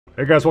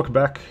Hey guys, welcome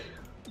back.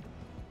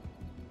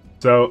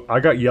 So,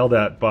 I got yelled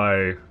at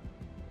by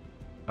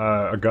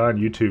a guy on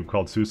YouTube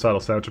called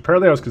Suicidal Sandwich.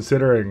 Apparently I was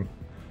considering...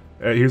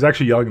 he was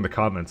actually yelling in the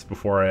comments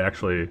before I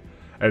actually...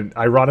 And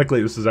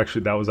ironically, that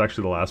was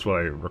actually the last one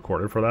I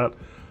recorded for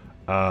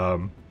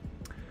that.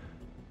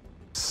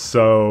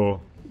 So...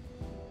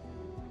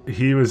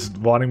 He was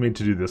wanting me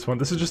to do this one.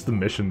 This is just the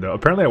mission, though.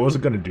 Apparently I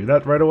wasn't going to do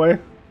that right away.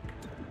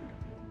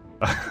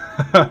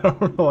 I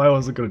don't know why I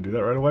wasn't going to do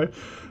that right away.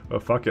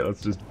 But fuck it,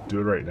 let's just do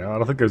it right now. I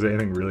don't think there's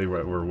anything really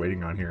we're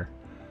waiting on here.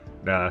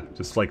 Nah,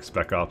 just like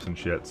Spec Ops and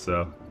shit,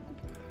 so...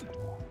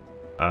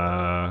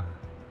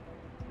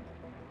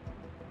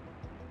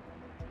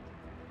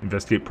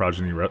 Investigate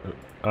progeny...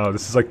 Oh,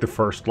 this is like the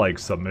first, like,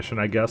 submission,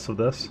 I guess, of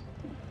this.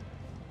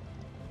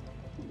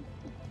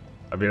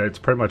 I mean, it's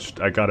pretty much...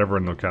 I got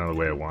everyone kind of the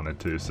way I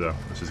wanted to, so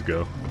let's just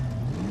go.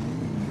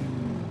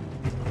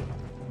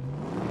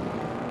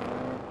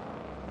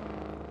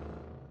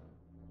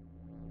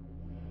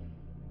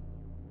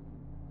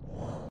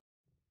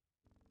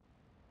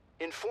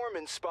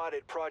 Informant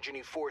spotted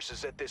progeny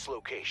forces at this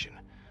location.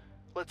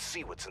 Let's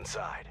see what's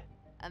inside.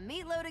 A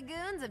meatload of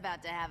goons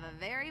about to have a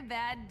very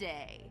bad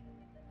day.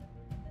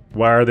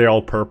 Why are they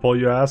all purple,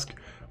 you ask?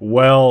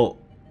 Well,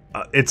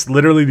 it's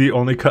literally the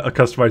only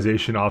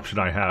customization option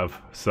I have,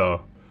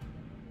 so...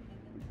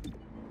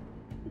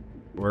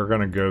 We're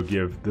gonna go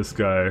give this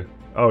guy...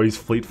 Oh, he's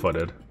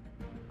fleet-footed.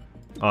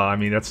 I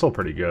mean, that's still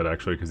pretty good,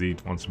 actually, because he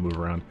wants to move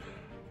around.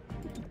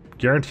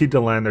 Guaranteed to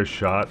land their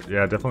shot.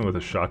 Yeah, definitely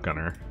with a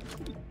shotgunner.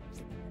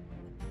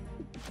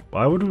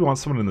 Why would we want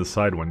someone in the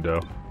side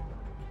window?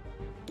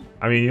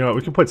 I mean, you know what,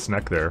 we can put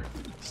Snek there.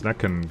 Snek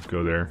can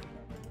go there.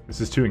 This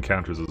is 2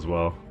 encounters as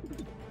well.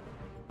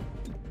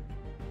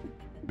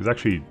 It's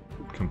actually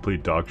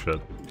complete dog shit.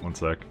 One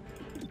sec.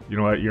 You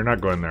know what, you're not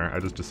going there. I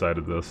just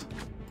decided this.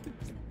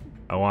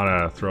 I want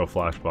to throw a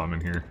flash bomb in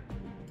here.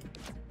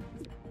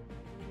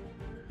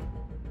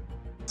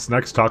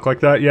 Sneks talk like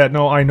that? Yeah,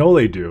 no, I know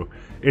they do.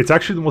 It's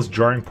actually the most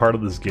jarring part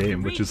of this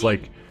game, which is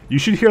like... You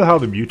should hear how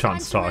the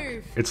mutants talk.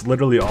 It's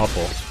literally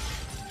awful.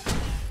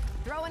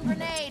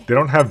 They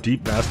don't have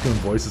deep masculine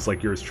voices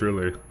like yours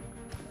truly.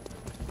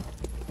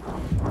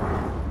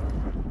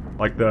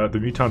 Like the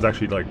mutants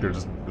actually, like, they're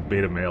just the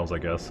beta males, I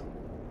guess.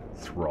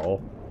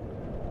 Thrall.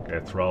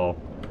 Okay,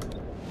 Thrall.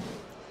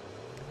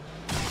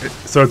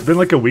 So it's been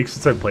like a week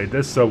since I played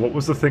this, so what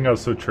was the thing I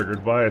was so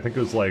triggered by? I think it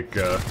was like,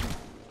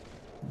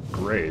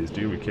 Grays.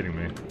 Dude, are you kidding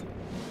me?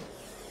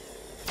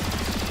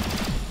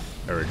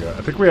 There we go.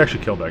 I think we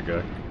actually killed that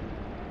guy.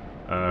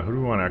 Who do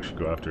we want to actually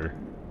go after?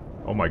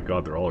 Oh my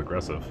god, they're all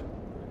aggressive.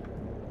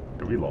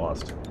 Dude, we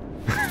lost.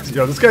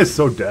 Yo, this guy's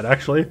so dead,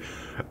 actually.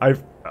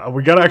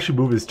 We gotta actually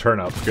move his turn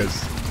up,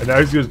 because... And now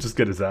he's gonna just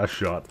get his ass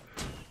shot.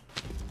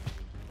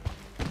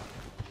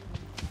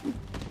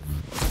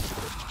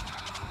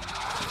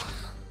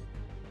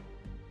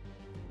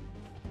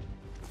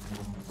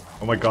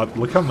 Oh my god,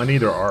 look how many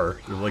there are.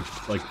 There's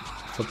like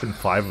something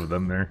 5 of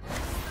them there.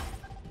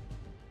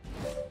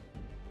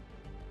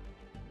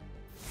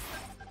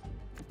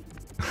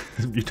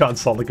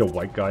 Mutants sound like a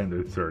white guy in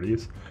their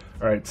 30s.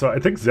 Alright, so I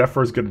think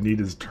Zephyr's gonna need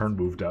his turn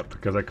moved up,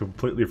 because I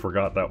completely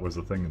forgot that was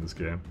a thing in this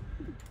game.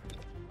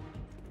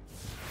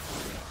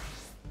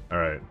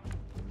 Alright.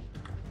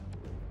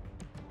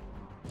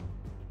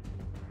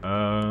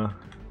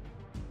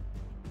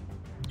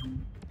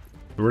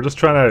 We're just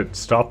trying to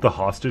stop the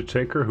hostage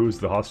taker? Who's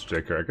the hostage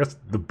taker? I guess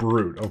the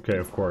Brute. Okay,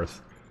 of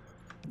course.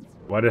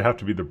 Why did it have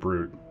to be the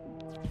Brute?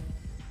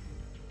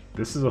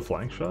 This is a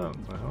flank shot?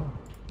 Oh,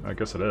 I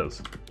guess it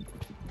is.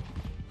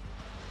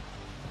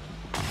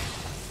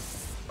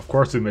 Of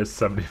course we missed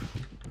 70...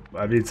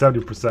 I mean,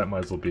 70%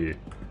 might as well be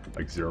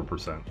like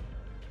 0%.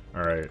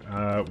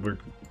 Alright, we're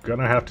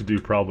gonna have to do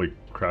probably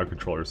crowd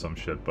control or some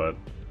shit, but...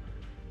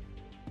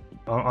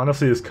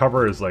 Honestly, this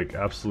cover is like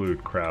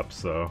absolute crap,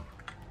 so...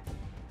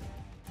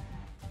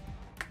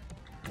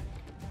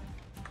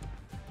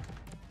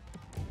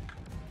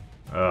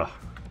 Ugh.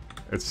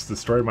 It's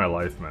destroyed my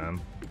life, man.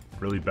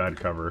 Really bad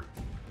cover.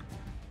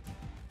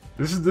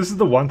 This is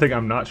the one thing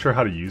I'm not sure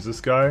how to use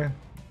this guy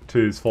to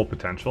his full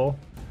potential.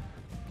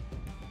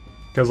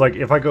 Because, like,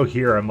 if I go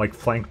here, I'm, like,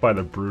 flanked by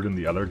the Brute and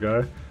the other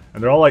guy.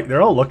 And they're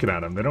all looking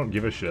at him. They don't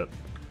give a shit.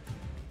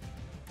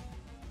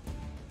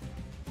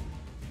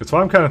 That's why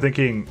I'm kind of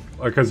thinking,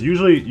 like, because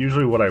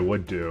usually what I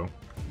would do,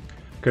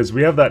 because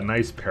we have that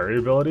nice parry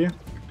ability,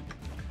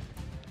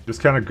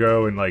 just kind of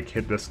go and, like,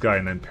 hit this guy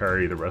and then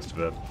parry the rest of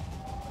it.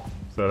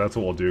 So that's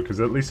what we'll do, because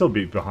at least he'll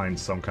be behind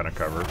some kind of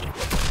cover.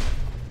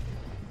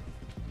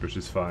 Which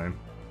is fine.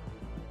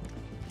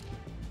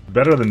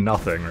 Better than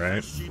nothing,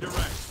 right?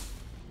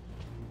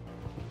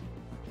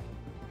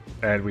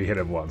 And we hit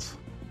him once.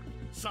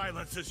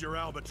 Silence is your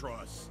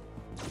albatross.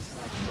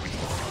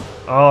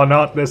 Oh,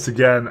 not this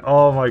again.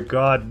 Oh my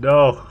god,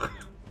 no.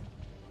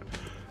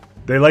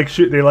 They like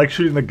shooting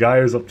the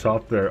guy who's up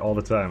top there all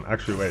the time.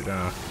 Actually, wait,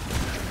 no.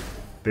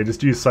 They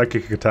just use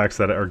psychic attacks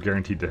that are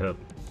guaranteed to hit.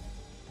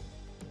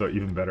 So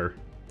even better.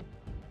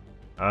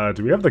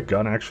 Do we have the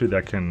gun actually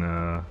that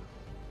can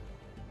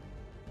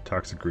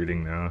toxic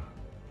greeting now.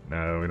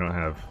 No, we don't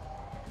have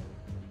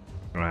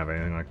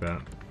anything like that.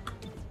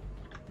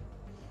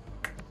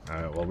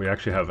 Alright, well we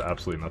actually have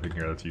absolutely nothing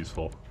here that's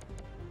useful.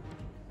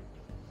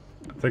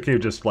 I think you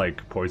just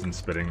like poison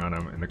spitting on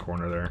him in the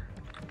corner there.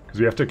 Because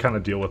we have to kind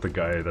of deal with the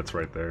guy that's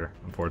right there,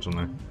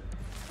 unfortunately.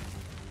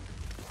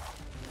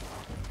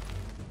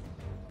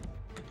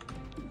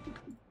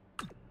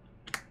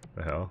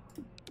 The hell?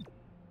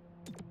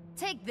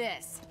 Take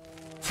this.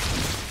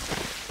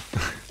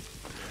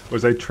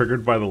 Was I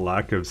triggered by the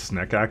lack of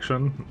Snek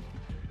action?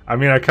 I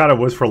mean, I kind of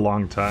was for a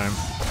long time.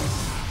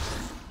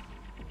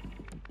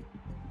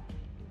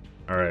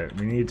 Alright,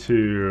 we need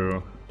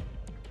to...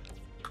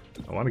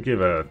 I want to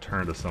give a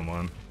turn to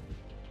someone.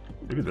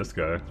 Maybe this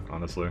guy,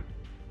 honestly.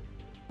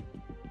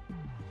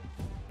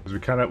 Because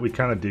we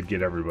kind of did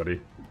get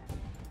everybody.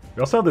 We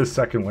also have this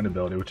second wind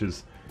ability, which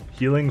is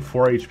healing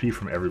 4 HP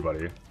from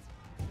everybody.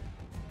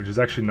 Which is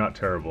actually not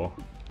terrible.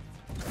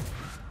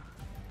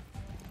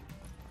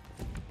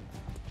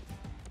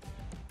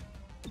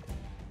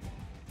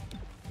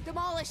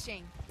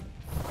 Demolishing.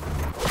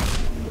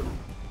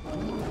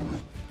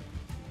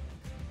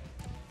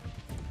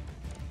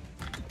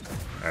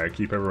 Alright,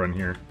 keep everyone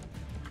here.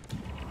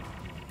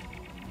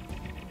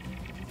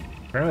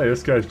 Apparently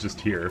this guy's just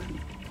here.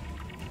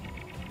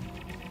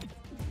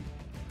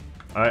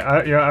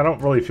 Yeah, I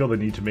don't really feel the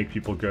need to make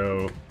people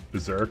go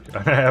berserk.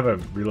 I have a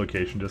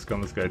relocation disc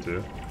on this guy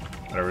too.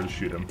 Whatever, just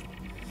shoot him.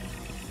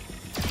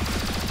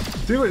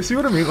 See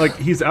what I mean? Like,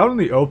 he's out in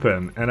the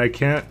open, and I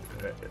can't...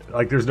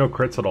 Like, there's no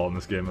crits at all in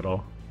this game at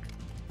all.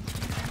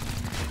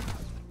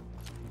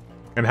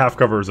 And half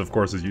covers, of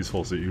course, is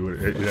useful, so you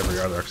would in every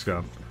other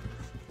XCOM.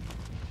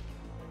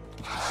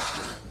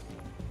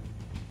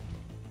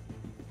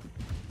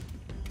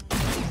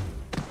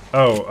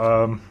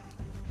 Oh,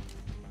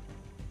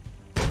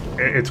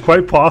 it's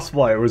quite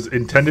possible I was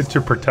intended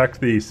to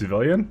protect the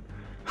civilian.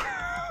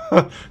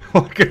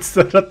 Like it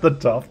said at the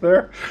top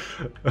there.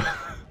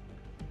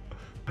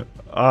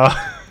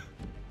 I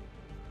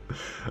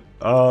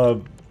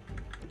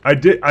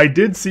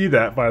did see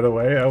that, by the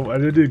way. I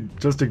didn't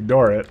just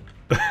ignore it.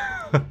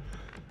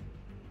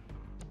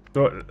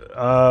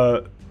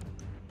 So,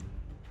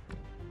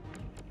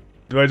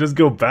 do I just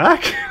go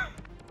back?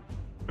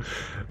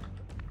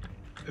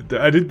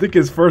 I didn't think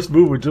his first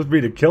move would just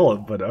be to kill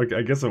him, but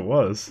I guess it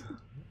was.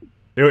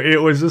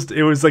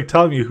 It was like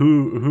telling me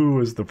who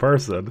was the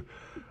person.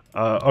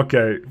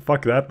 Okay,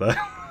 fuck that then.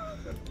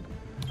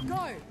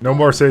 No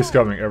more safe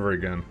scumming ever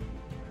again.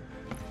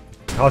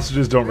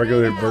 Hostages don't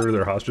regularly murder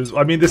their hostages.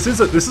 I mean, this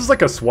is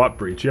like a SWAT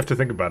breach. You have to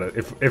think about it.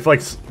 If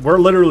like we're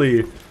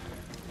literally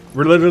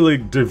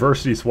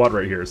diversity SWAT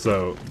right here.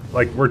 So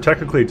like we're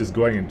technically just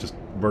going and just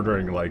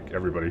murdering like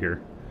everybody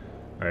here.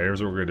 All right,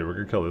 here's what we're gonna do. We're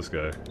gonna kill this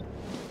guy.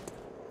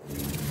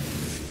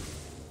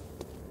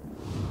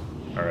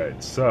 All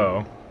right,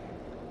 so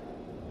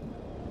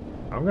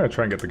I'm gonna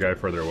try and get the guy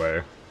further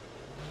away.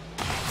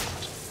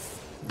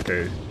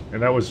 Okay, and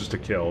that was just a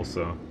kill,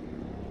 so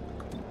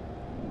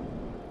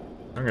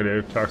I'm gonna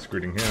do toxic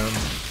greeting him.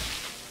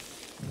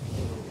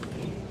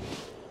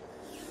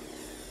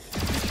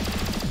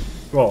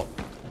 Well,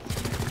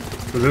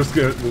 we're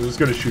just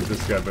gonna shoot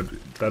this guy, but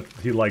that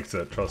he likes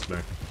it. Trust me.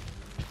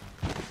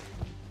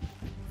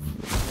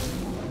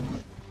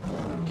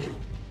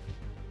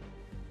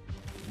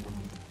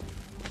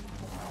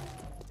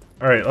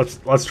 All right,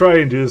 let's try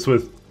and do this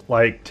with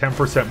like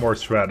 10% more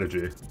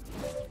strategy.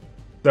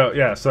 So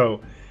yeah,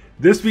 so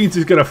this means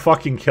he's gonna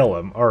fucking kill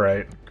him. All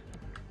right.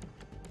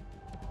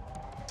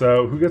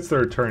 So who gets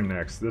their turn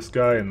next? This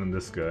guy and then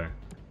this guy.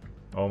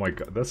 Oh my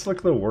god, that's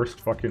like the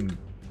worst fucking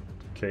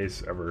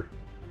case ever.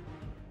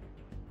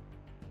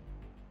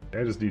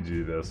 I just need to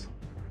do this.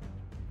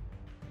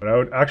 But I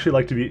would actually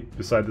like to be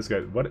beside this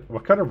guy.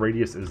 What kind of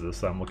radius is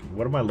this I'm looking?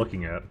 What am I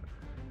looking at?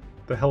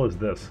 What the hell is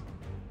this?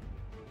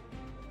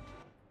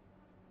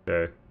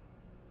 Okay.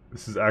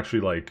 This is actually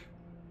like...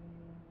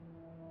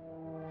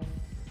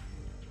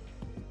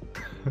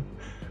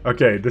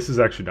 Okay, this is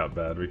actually not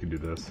bad. We can do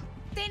this.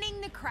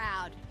 Thinning the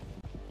crowd.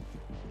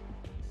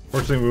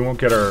 Fortunately, we won't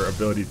get our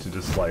ability to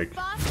just like...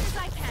 Fast as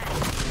I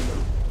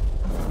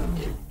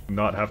can.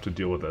 Not have to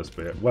deal with this,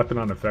 but yeah, weapon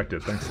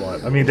unaffected. Thanks a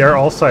lot. I mean, they're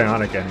all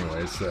psionic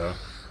anyways, so...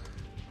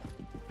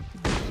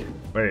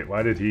 Wait,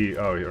 why did he...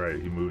 Oh, you're right.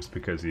 He moves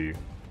because he...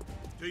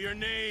 To your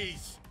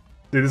knees!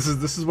 Dude,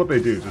 this is what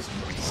they do. Just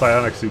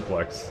psionic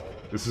suplex.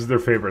 This is their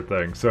favorite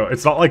thing. So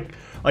it's not like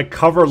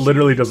cover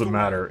literally doesn't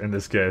matter in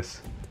this case.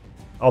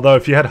 Although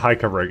if you had high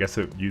cover, I guess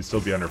you'd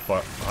still be under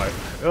high.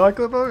 Like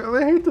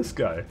I hate this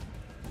guy.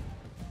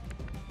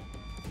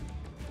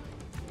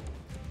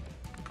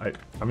 I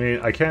mean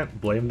I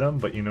can't blame them,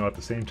 but you know at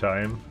the same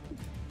time,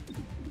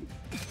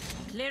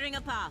 Clearing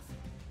a path.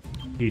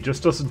 he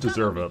just doesn't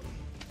deserve it.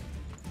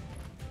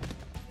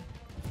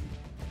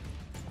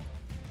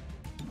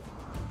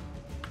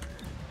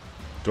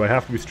 Do I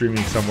have to be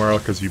streaming somewhere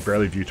else because you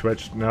barely view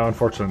Twitch? No,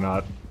 unfortunately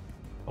not.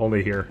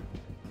 Only here.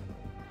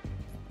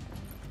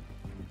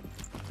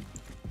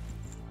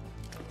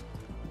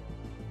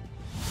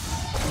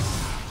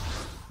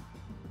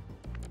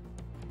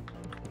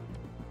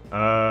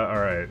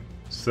 Alright.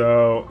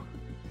 So...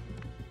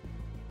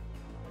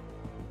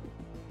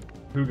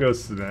 Who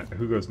goes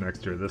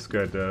next here? This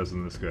guy does,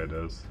 and this guy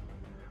does.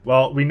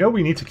 Well, we know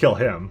we need to kill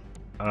him.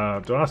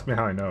 Don't ask me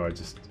how I know, I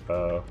just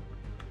a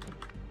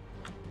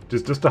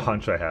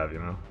hunch I have, you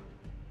know?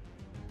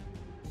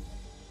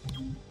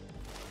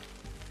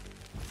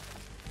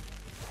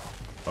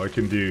 Oh, we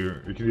can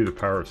do the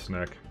power of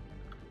Snek.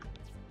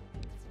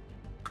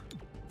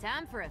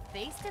 Time for a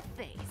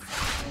face-to-face.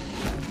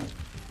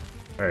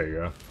 There you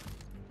go.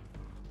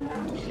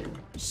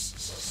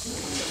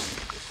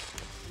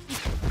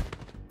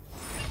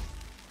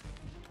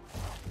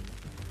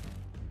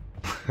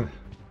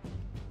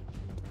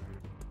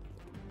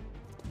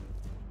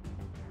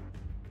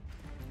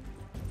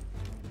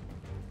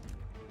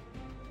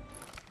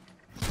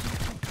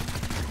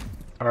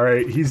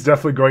 Alright, he's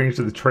definitely going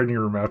into the training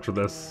room after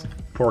this.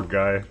 Poor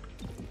guy.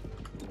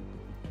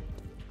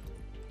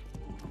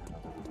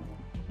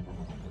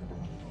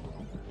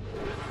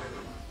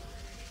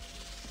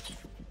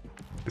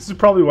 This is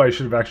probably why I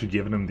should have actually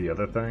given him the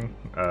other thing,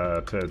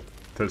 to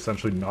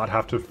essentially not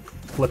have to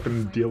flip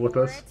and deal with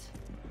this.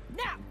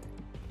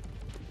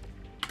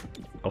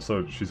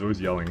 Also, she's always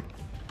yelling.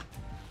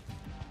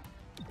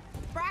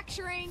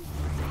 Fracturing.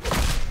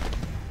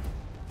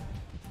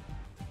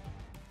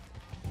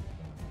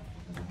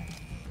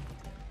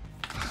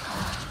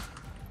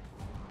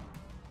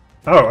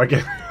 Oh, I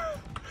get...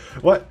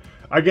 What?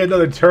 I get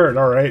another turn,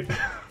 alright.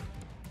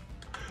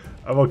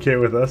 I'm okay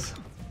with this.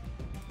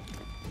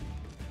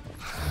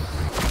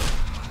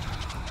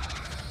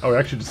 Oh, it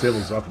actually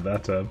disables off at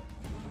that time.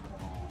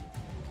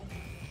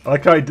 I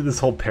like how I did this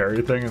whole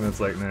parry thing and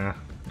it's like, nah,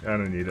 I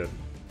don't need it.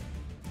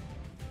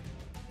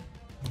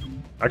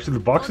 Actually,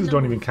 the boxes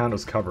don't even count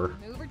as cover.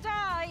 Move or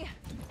die.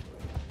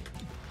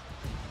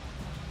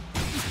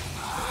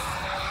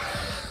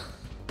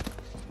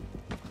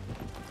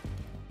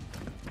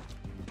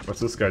 What's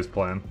this guy's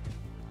plan?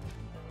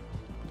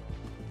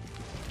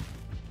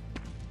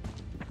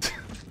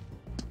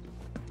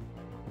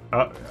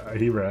 Oh,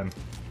 he ran.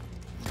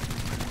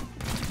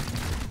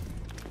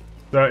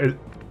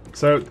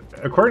 So,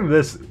 according to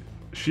this,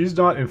 she's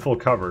not in full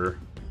cover.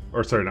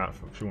 Or, sorry,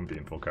 she won't be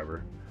in full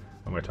cover.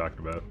 What am I talking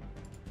about?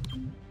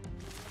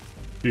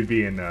 She'd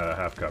be in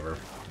half cover.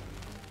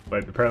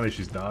 But apparently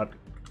she's not,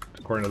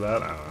 according to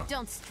that. I don't know.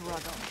 Don't struggle.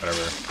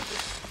 Whatever.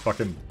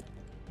 Fucking...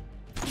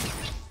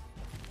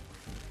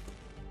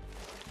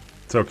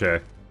 It's okay.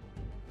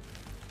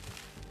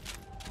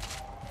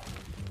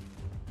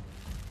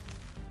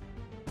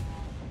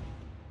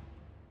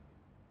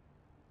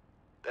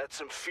 That's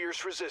some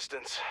fierce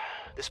resistance.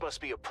 This must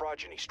be a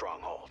progeny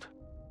stronghold.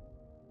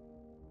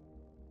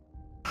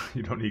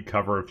 You don't need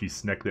cover if you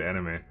Snek the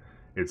enemy.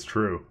 It's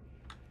true.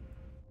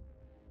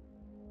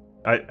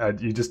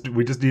 We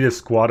just need a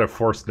squad of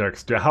 4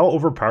 Sneks. How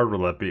overpowered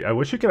will that be? I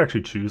wish you could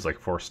actually choose like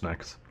 4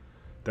 Sneks.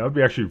 That would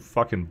be actually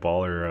fucking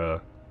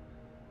baller.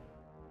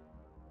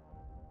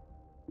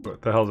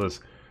 What the hell is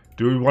this?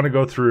 Do we want to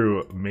go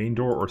through main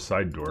door or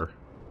side door?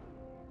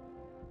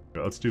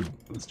 Yeah, let's do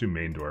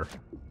main door.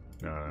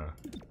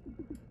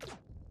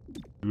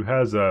 Who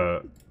has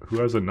a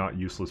not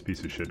useless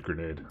piece of shit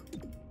grenade?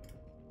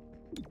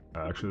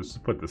 Actually, let's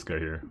just put this guy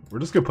here. We're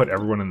just gonna put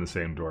everyone in the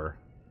same door.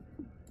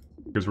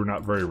 Because we're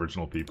not very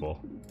original people.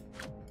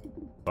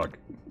 Fuck.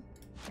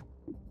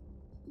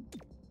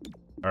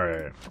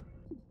 Alright.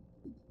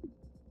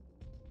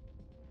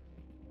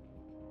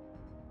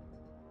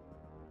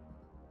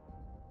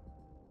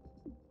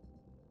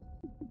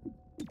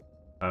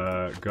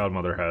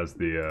 Godmother has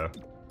the,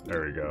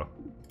 there we go.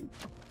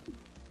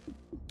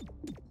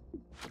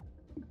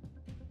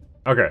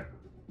 Okay. I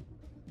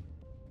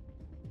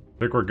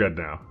think we're good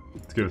now.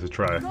 Let's give this a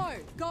try. Go,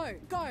 go,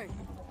 go.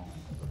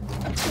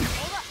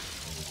 Hold up.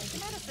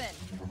 Medicine.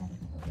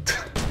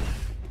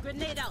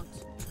 Grenade out.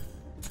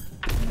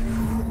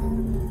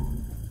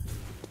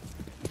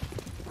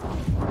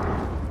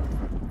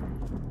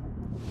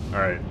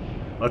 Alright.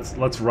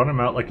 Let's run him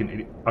out like an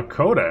idiot. A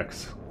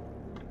codex?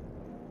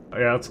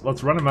 Yeah,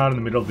 let's run him out in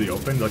the middle of the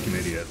open like an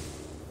idiot.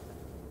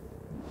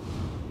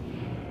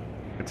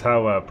 It's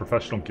how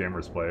professional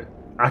gamers play.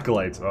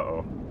 Acolytes,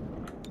 uh-oh.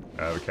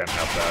 We can't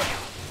have that.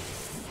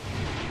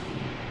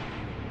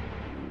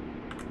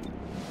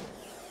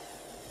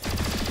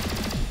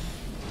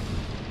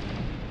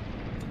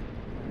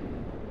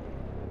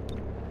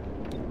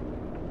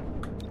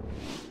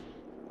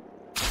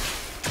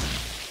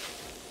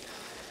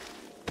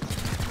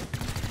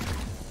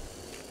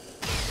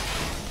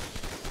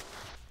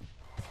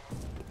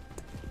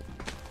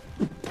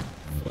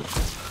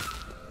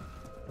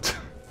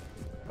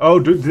 Oh,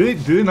 do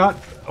they not?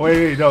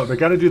 Wait, no, they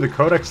gotta do the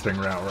codex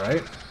thing now, right?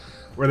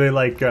 Where they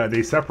like,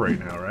 they separate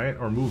now, right?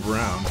 Or move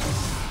around.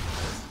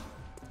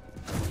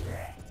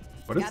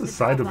 What is the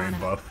side domain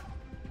buff?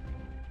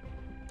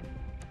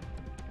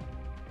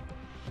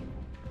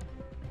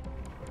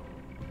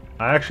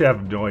 I actually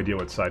have no idea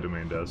what side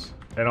domain does.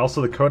 And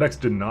also the codex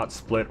did not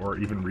split or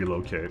even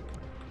relocate.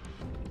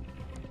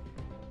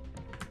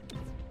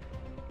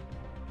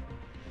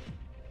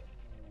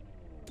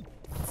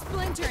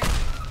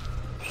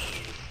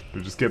 Do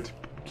we just get to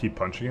keep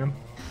punching him?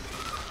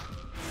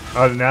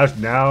 Oh, now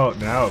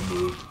it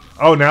moved.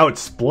 Oh, now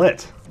it's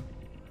split.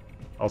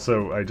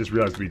 Also, I just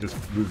realized we just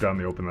moved down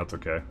the open. That's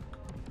okay.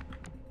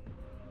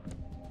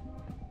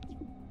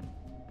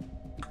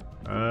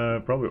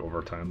 Probably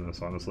overtime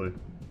this, honestly.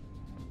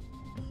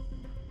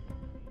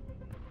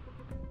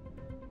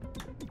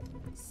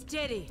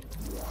 Steady.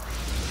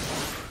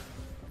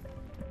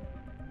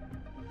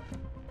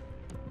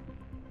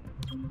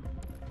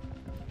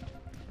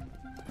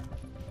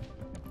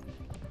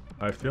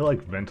 I feel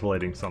like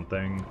ventilating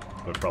something,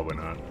 but probably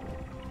not.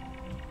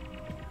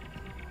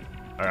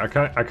 I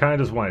kind of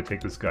just want to take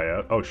this guy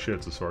out. Oh shit,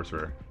 it's a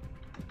sorcerer.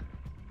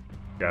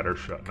 Scatter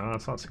shot. No,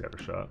 it's not scatter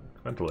shot.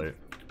 Ventilate.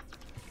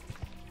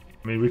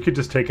 I mean, we could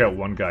just take out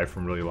one guy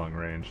from really long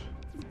range.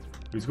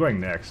 Who's going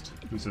next?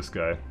 Who's this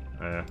guy?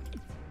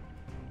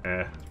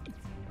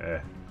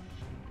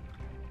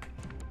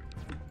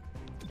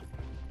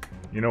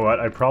 You know what?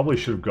 I probably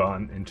should have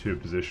gone into a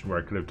position where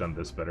I could have done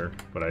this better,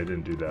 but I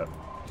didn't do that.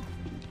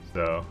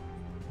 So,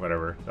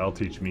 whatever. That'll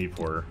teach me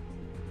for...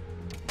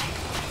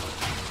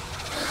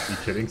 Are you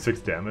kidding? 6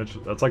 damage?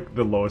 That's like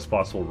the lowest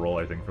possible roll,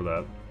 I think, for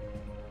that.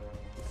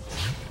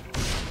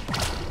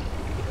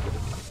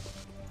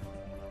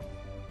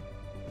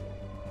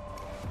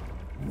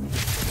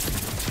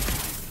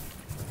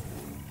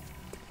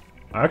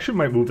 I actually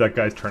might move that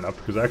guy's turn up,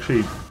 because I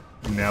actually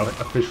now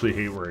officially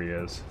hate where he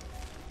is.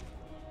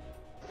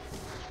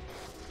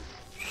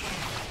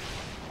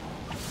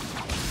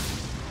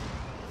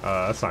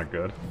 That's not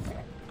good.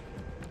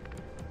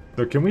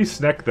 So can we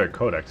Snek the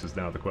codex is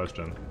now the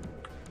question.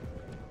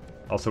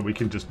 Also, we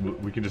can just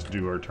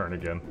do our turn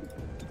again.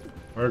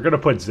 We're gonna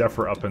put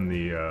Zephyr up in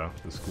the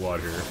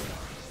squad here.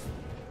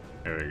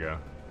 There we go.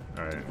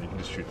 All right, you can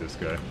just shoot this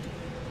guy.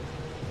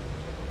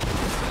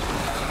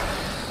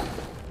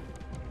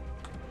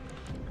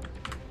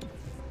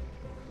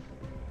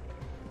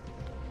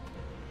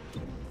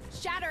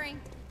 Shattering.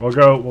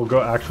 We'll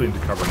go actually into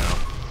cover now.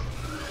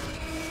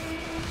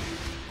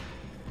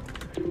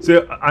 See,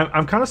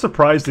 I'm kind of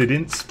surprised they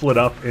didn't split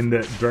up in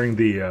the during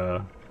the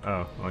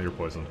oh, you're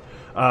poisoned.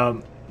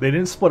 They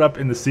didn't split up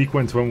in the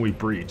sequence when we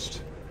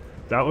breached.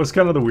 That was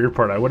kind of the weird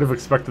part. I would have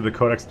expected the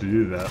codex to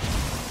do that.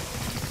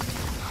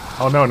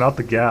 Oh no, not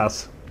the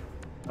gas.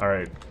 All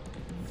right.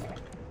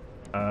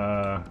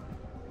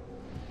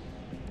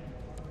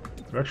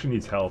 Who actually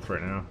needs health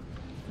right now?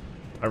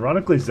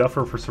 Ironically,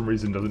 Zephyr for some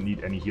reason doesn't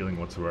need any healing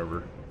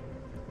whatsoever.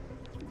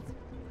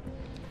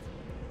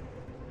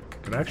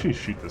 Can I actually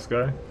shoot this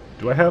guy?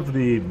 Do I have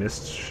the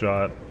mist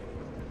shot?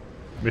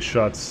 Mist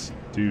shots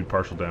do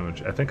partial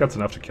damage. I think that's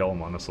enough to kill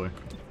him, honestly.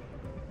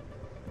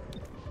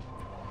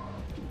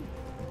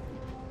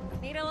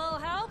 Need a little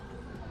help?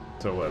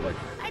 So what, like...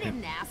 I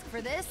didn't ask for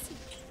this.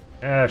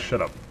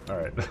 Shut up.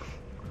 Alright.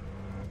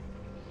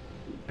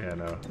 Yeah,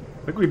 no.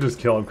 I think we just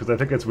kill him, because I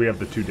think we have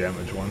the 2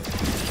 damage one.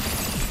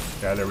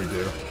 Yeah, there we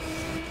do.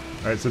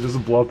 Alright, so does it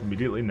blow up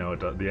immediately? No, it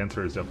does. The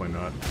answer is definitely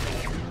not.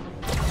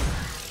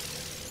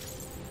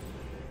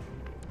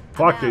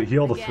 Fuck it,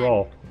 heal the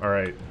thrall.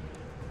 Alright.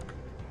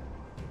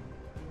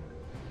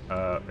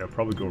 Yeah,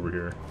 probably go over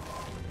here.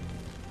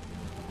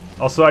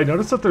 Also, I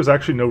noticed that there's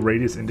actually no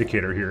radius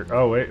indicator here.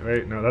 Oh,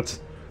 wait, no,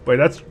 that's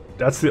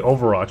the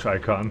Overwatch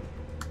icon.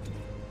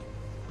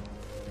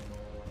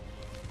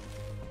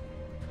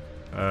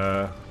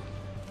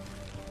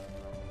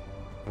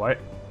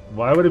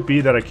 Why would it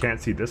be that I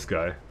can't see this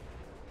guy?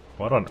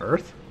 What on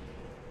earth?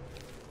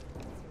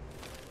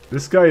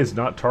 This guy is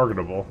not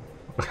targetable.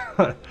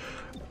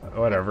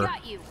 Whatever.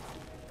 Got you.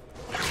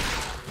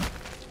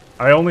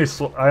 I only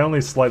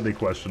slightly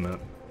question it.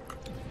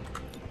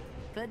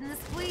 Putting the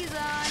squeeze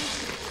on.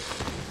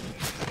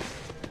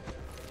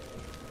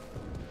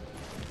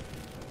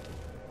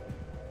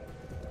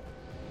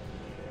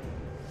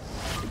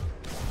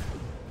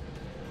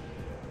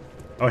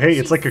 Oh hey,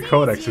 it's like a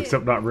codex,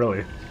 except not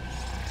really.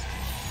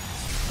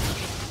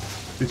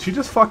 Did she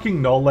just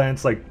fucking null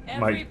lance like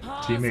my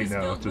teammate?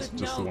 No, just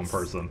the one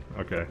person.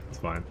 Okay, it's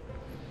fine.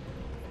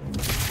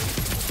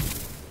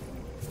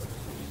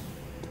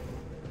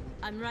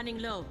 I'm running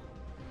low.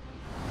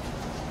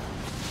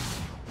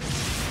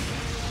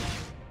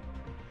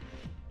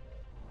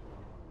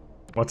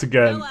 Once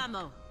again, No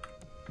ammo.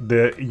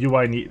 the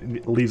UI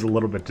leaves a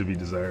little bit to be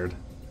desired.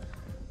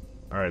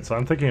 Alright, so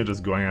I'm thinking of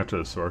just going after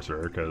the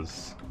sorcerer,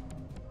 because...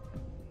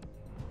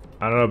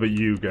 I don't know about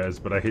you guys,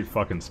 but I hate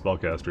fucking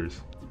spellcasters.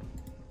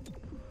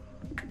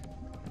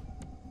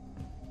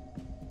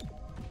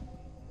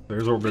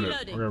 There's what we're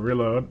gonna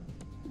reload.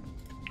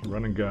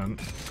 Run and gun.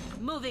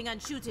 Moving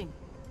and shooting.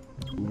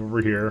 Move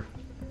over here.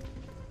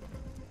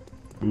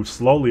 Move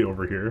slowly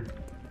over here.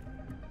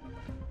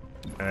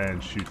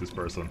 And shoot this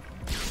person.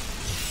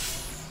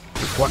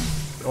 What?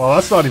 Well,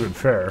 that's not even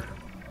fair.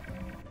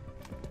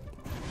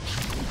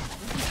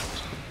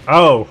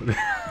 Oh!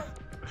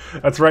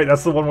 That's right,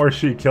 that's the one where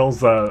she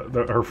kills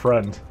her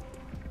friend.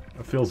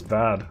 That feels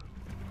bad.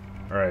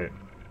 Alright.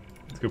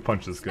 Let's go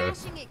punch this guy.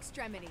 Smashing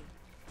extremity.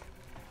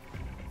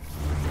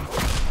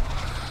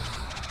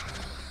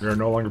 We are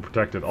no longer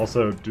protected.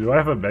 Also, do I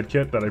have a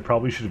medkit that I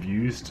probably should have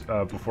used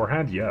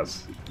beforehand?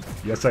 Yes.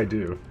 Yes, I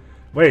do.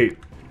 Wait.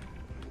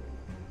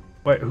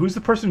 Wait, who's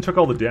the person who took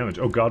all the damage?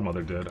 Oh,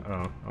 Godmother did.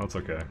 Oh, that's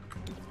okay.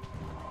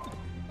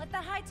 Let the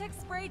high-tech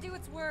spray do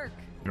its work.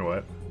 You know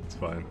what? It's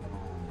fine.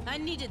 I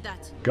needed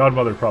that.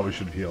 Godmother probably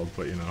should have healed,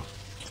 but you know,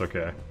 it's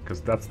okay.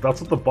 Because that's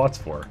what the bot's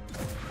for.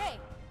 Hey,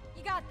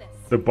 you got this.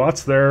 The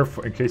bot's there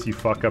in case you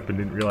fuck up and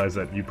didn't realize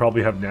that you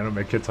probably have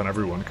nanomed kits on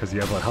everyone because you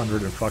have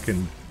 100 and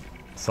fucking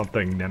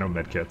something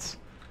nanomed kits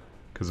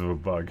because of a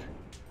bug.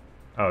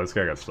 Oh, this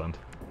guy got stunned.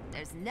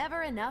 There's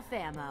never enough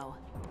ammo.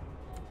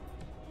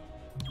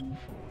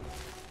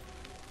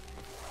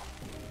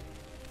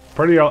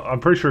 I'm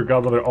pretty sure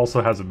Godmother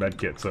also has a med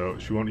kit, so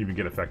she won't even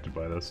get affected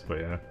by this. But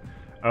yeah.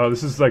 Oh,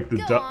 this is like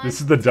this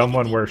is the dumb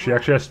one where she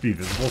actually has to be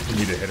visible for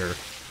me to hit her.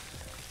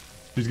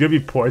 She's gonna be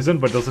poisoned,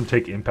 but doesn't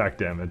take impact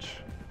damage.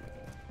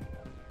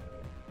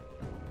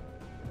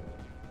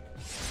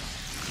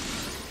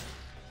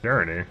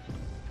 Tyranny.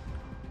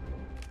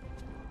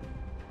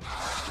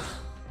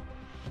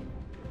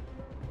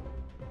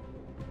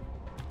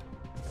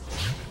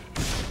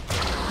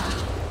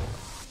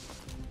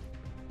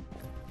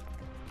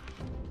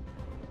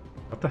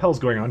 What the hell's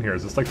going on here?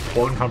 Is this like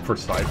Pornhub for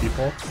side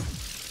people?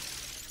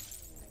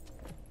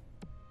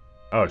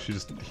 Oh, she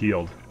just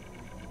healed.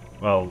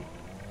 Well,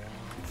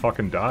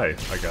 fucking die,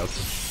 I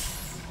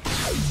guess.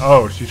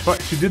 Oh,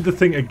 she did the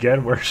thing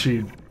again where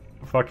she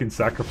fucking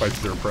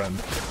sacrificed her friend.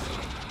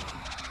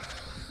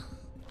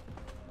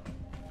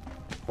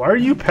 Why are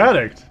you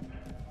panicked?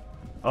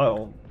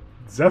 Oh,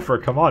 Zephyr,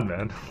 come on,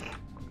 man.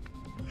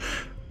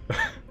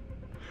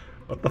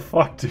 What the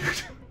fuck, dude?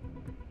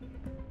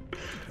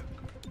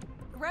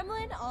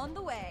 Gremlin on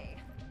the way.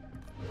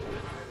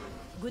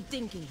 Good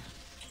thinking.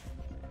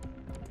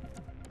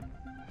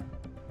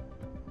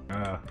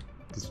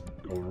 Just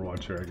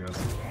Overwatch here, I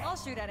guess. I'll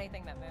shoot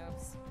anything that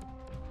moves.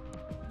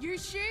 You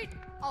shoot,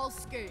 I'll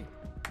scoot.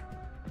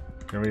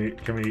 Can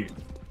we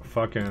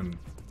fucking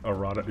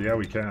errata? Yeah,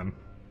 we can.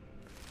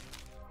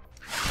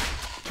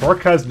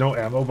 Torque has no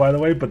ammo, by the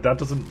way, but that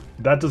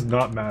does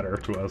not matter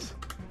to us.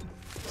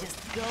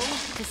 Just go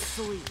to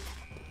sleep.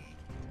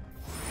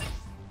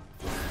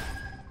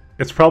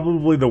 It's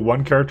probably the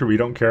one character we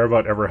don't care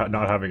about ever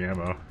not having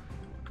ammo.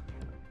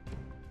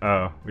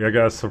 Oh, we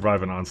gotta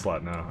survive an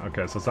onslaught now.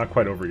 Okay, so it's not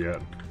quite over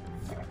yet.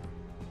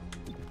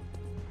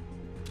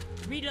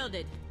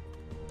 Reloaded.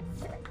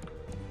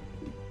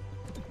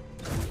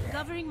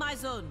 Covering my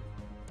zone.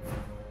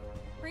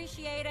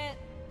 Appreciate it.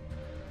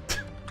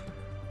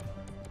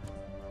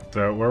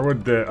 So where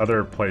would the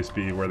other place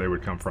be where they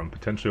would come from?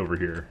 Potentially over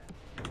here.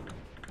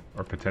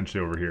 Or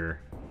potentially over here.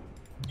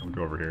 We'll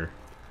go over here.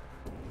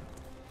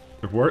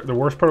 The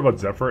worst part about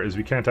Zephyr is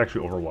we can't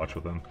actually overwatch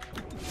with him.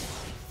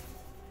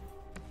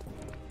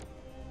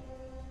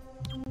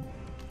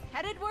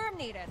 Headed worm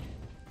needed.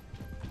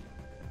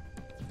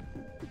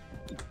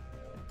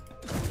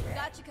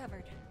 Got you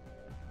covered.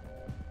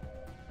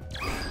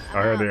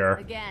 Oh, here they are.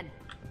 Again.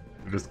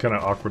 They're just kind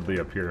of awkwardly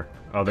up here.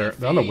 Oh, they're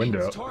on the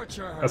window.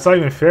 Torture her. That's not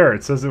even fair.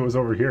 It says it was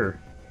over here.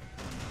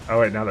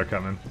 Oh wait, now they're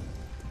coming.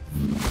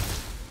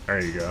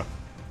 There you go.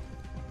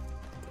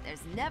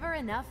 There's never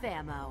enough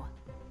ammo.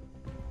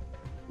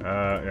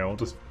 Yeah, we'll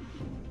just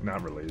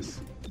not release.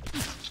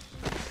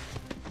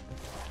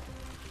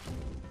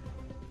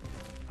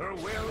 Her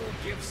will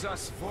gives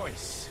us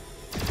voice.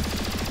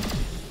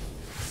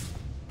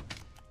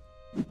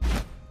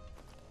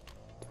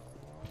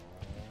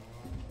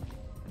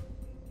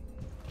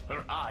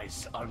 Her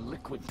eyes are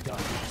liquid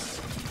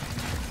darkness.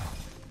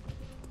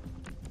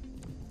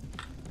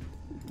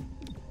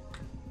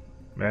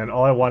 Man,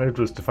 all I wanted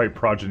was to fight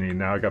Progeny, and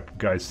now I got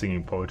guys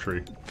singing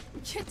poetry.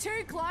 You're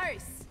too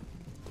close.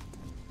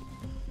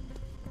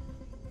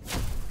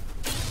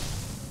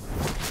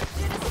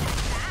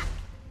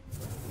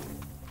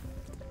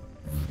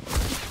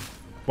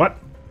 What?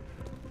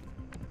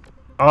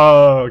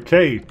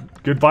 Okay.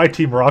 Goodbye,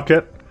 Team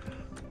Rocket.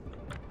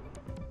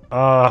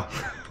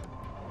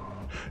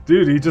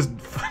 Dude, he just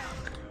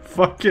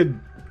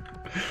fucking...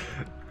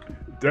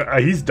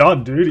 He's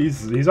done, dude.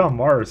 He's on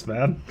Mars,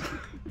 man.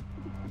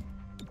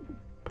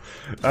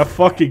 That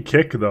fucking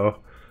kick, though.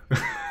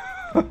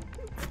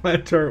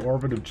 Planetary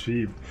orbit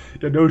achieved.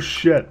 Yeah, no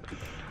shit.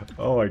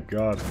 Oh my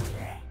god.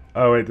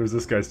 Oh wait, there's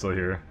this guy still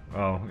here.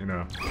 Oh, you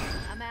know.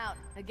 I'm out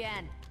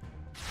again.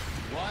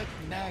 What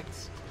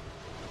next?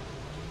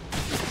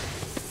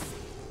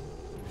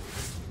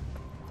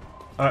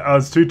 I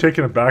was too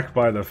taken aback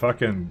by the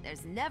fucking...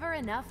 There's never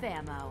enough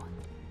ammo.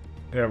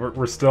 Yeah,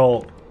 we're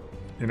still,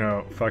 you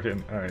know,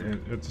 fucking... Alright,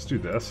 let's just do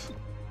this.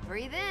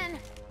 Breathe in.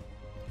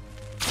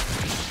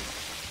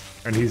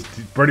 And he's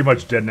pretty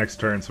much dead next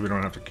turn, so we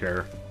don't have to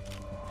care.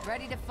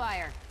 Ready to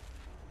fire.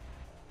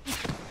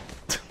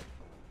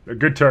 A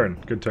good turn,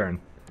 good turn.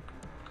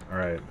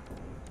 Alright.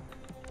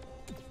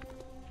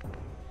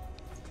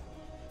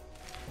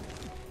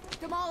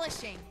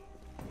 Demolishing.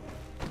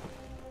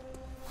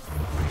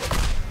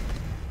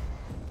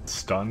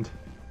 Stunned.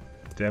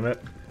 Damn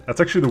it. That's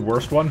actually the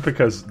worst one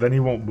because then he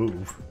won't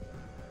move.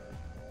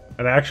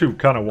 And I actually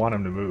kind of want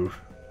him to move.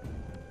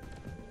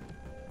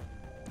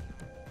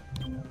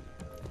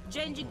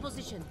 Changing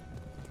position.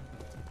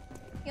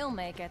 You'll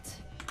make it.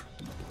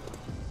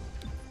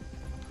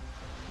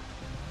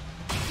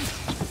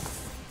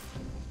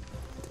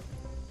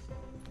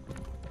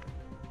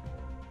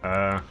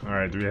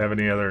 Alright, do we have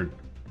any other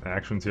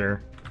actions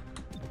here?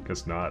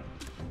 Guess not.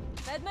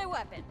 Fed my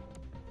weapon.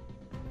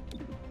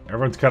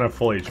 Everyone's kind of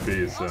full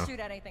HP, so... I'll shoot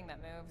anything that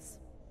moves.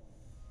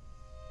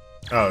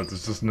 Oh,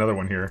 there's just another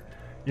one here.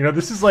 You know,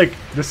 this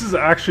is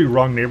actually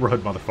wrong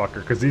neighborhood,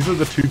 motherfucker, because these are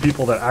the two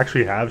people that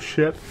actually have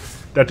shit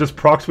that just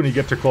procs when you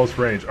get to close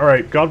range.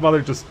 Alright, Godmother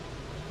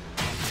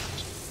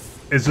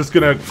is just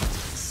gonna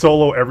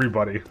solo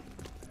everybody.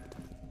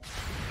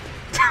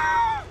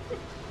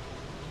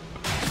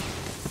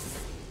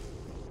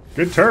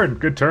 Good turn,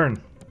 good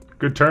turn.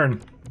 Good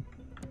turn.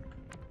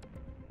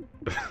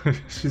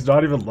 She's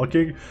not even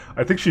looking?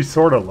 I think she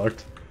sorta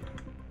looked.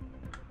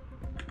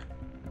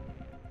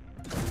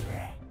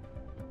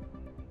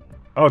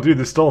 Oh, dude,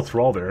 there's still a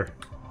thrall there.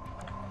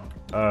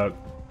 Yeah,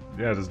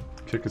 just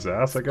kick his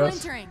ass, I guess.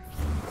 Splintering.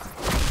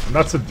 I'm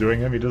not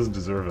subduing him, he doesn't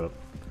deserve it.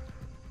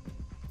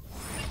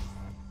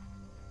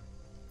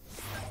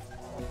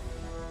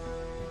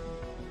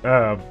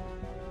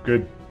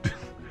 Good...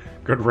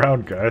 good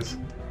round, guys.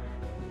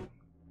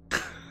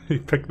 He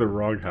picked the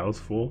wrong house,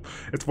 fool.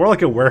 It's more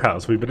like a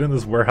warehouse. We've been in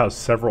this warehouse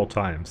several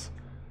times.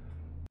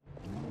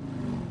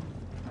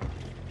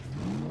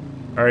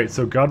 Alright,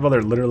 so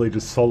Godmother literally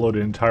just soloed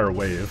an entire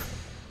wave.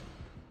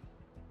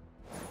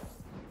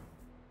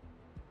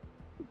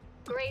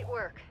 Great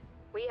work.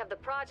 We have the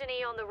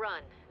progeny on the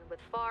run, with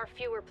far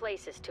fewer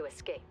places to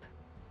escape.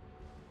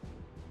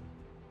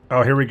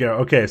 Oh, here we go.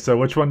 Okay, so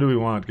which one do we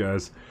want,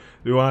 guys?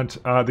 We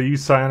want, they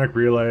use psionic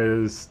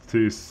relays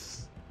to...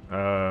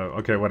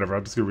 okay, whatever.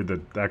 I'm just gonna read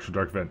the actual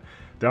dark event.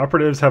 The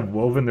operatives have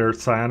woven their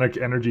psionic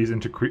energies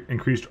into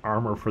increased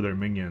armor for their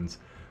minions.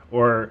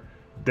 Or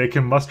they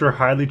can muster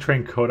highly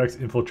trained codex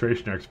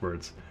infiltration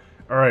experts.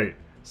 Alright,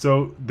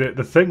 so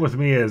the thing with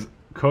me is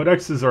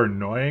codexes are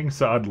annoying,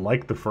 so I'd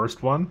like the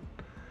first one.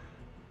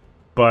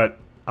 But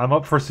I'm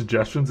up for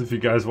suggestions if you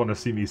guys want to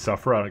see me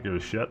suffer. I don't give a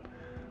shit.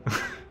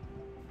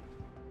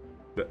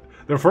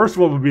 The first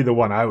one would be the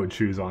one I would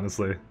choose,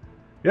 honestly.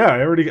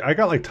 Yeah, I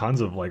got like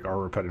tons of like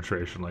armor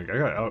penetration. Like I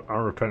got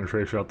armor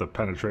penetration out the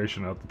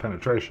penetration,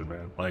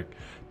 man. Like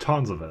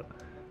tons of it.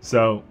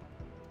 So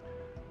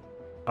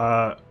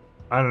I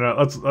don't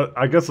know.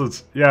 I guess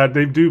let's. Yeah,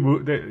 they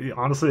do.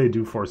 Honestly, they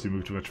do force you to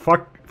move too much.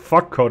 Fuck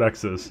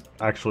codexes.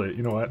 Actually,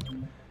 you know what?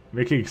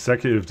 Making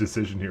executive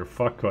decision here.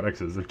 Fuck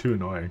codexes. They're too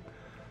annoying.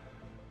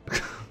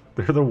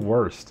 They're the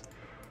worst.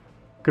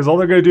 Because all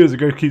they're gonna do is they're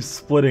gonna keep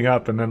splitting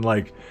up, and then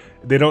like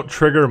they don't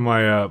trigger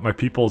my my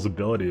people's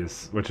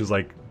abilities, which is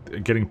like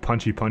getting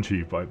punchy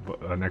by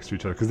next to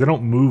each other. Because they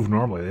don't move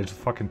normally; they just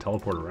fucking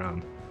teleport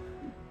around.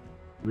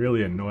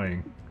 Really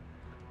annoying.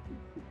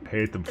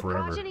 Hate them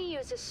forever. The progeny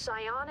uses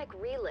psionic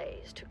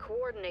relays to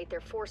coordinate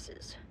their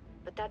forces,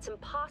 but that's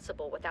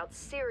impossible without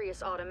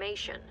serious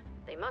automation.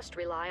 They must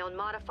rely on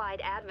modified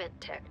advent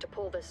tech to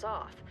pull this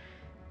off.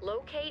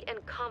 Locate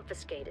and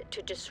confiscate it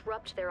to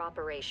disrupt their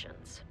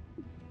operations.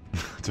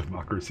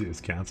 Democracy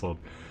is cancelled.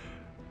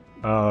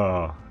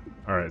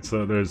 Alright,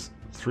 so there's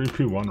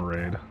 3P1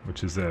 raid,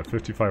 which is a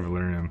 55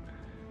 Illyrium.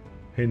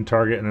 Hidden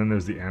target, and then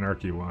there's the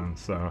Anarchy one,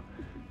 so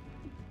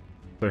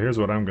here's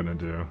what I'm gonna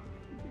do.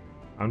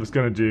 I'm just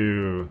gonna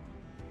do...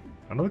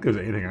 I don't think there's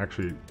anything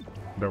actually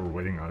that we're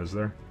waiting on, is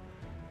there?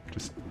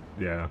 Just...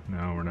 yeah,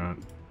 no, we're not.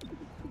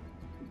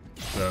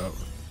 So,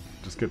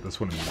 just get this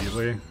one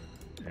immediately.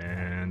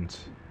 And...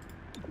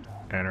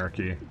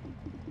 Anarchy.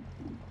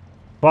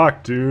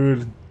 Fuck,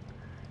 dude!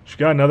 She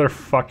got another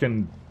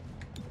fucking...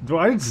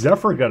 Why did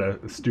Zephyr get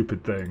a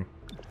stupid thing?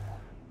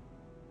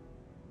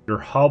 You're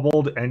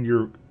hobbled and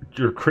your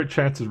crit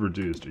chance is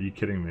reduced. Are you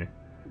kidding me?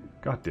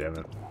 God damn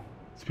it.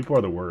 These people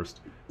are the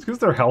worst. It's because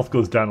their health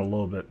goes down a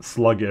little bit.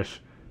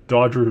 Sluggish.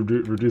 Dodge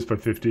reduced by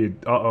 15.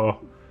 Uh-oh.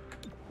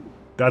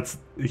 That's...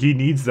 he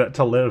needs that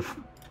to live.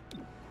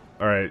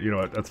 Alright, you know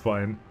what? That's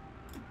fine.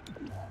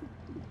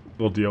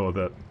 We'll deal with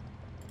it.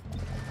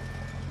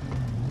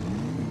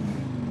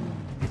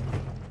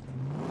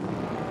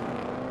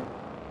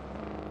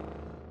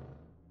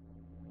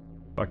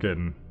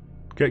 Fucking...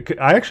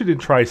 I actually did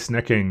try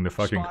snecking the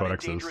fucking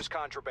codexes. Dangerous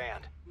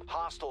contraband.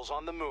 Hostiles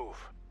on the move.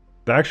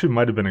 That actually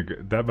might have been a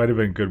good... that might have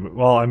been good.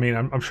 Well, I mean,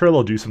 I'm sure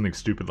they'll do something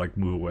stupid like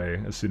move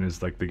away as soon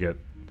as like they get...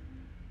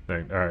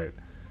 thing. Alright.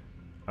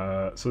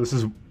 So this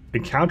is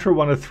encounter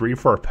 1 of 3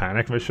 for a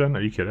panic mission.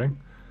 Are you kidding?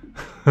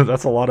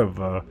 That's a lot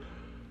of...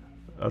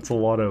 that's a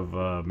lot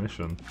of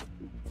mission.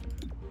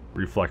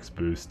 Reflex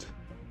boost.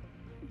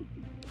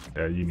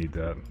 Yeah, you need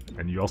that.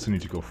 And you also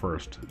need to go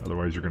first.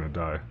 Otherwise you're gonna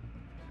die.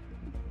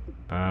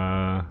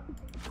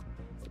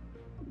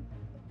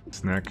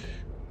 Snek.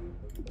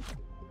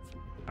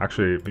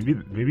 Actually,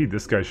 maybe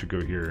this guy should go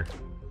here.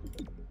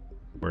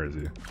 Where is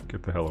he?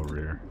 Get the hell over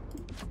here.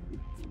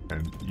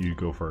 And you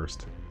go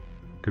first.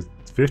 Because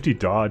 50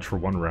 dodge for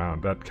 1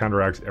 round. That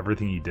counteracts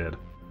everything he did.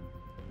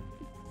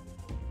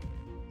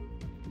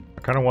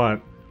 kind of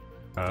want...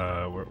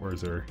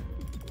 where's her?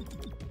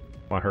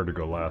 I want her to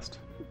go last.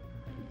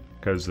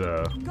 Because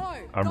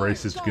I'm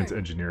racist against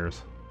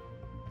engineers.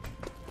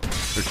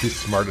 They're too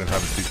smart and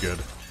haven't too good.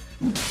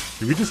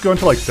 Did we just go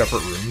into like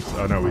separate rooms?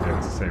 Oh no, we did.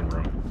 It's the same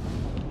room.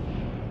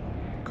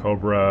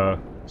 Cobra,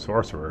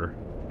 Sorcerer,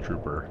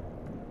 Trooper.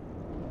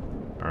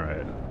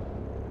 Alright.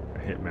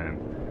 Hitman.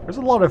 There's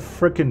a lot of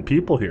frickin'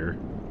 people here.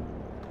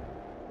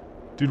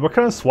 Dude, what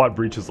kind of SWAT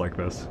breach is like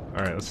this?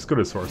 Alright, let's just go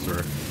to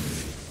Sorcerer.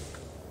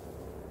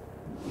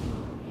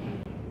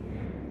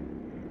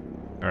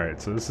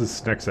 Alright, so this is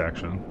Snek's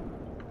action.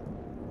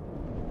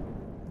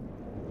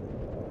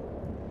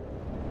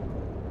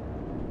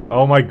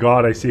 Oh my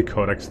god, I see a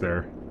Codex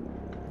there.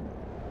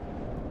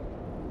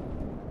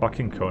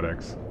 Fucking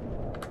Codex.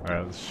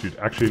 Alright, let's shoot.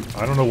 Actually,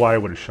 I don't know why I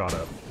would have shot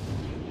up.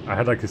 I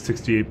had like a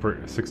 68%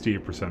 or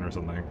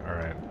something.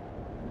 Alright.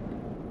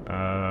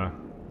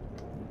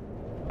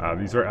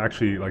 These are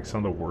actually like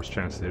some of the worst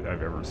chances to hit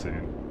I've ever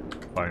seen.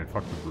 Fine,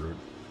 fuck the brute.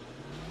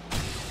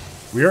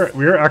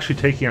 We are actually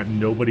taking out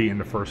nobody in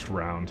the first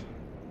round.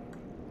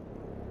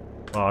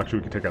 Well, actually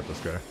we can take out this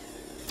guy.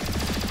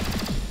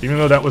 Even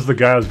though that was the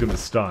guy I was gonna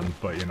stun,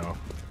 but you know.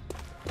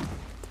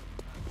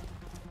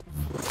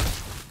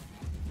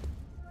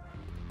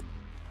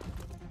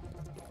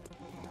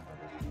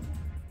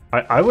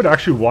 I would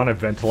actually want to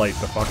ventilate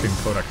the fucking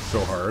Codex so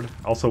hard.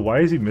 Also, why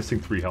is he missing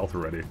 3 health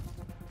already?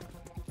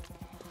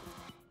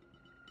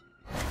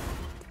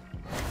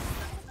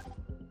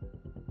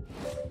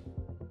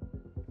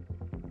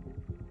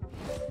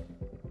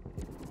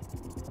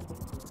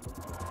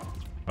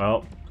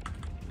 Well.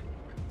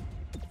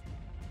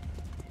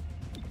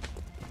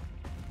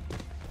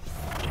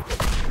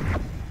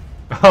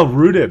 Oh,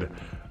 rooted.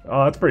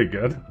 Oh, that's pretty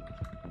good.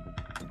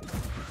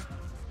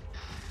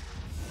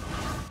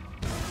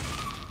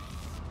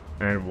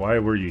 And why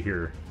were you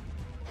here?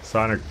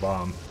 Sonic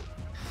bomb.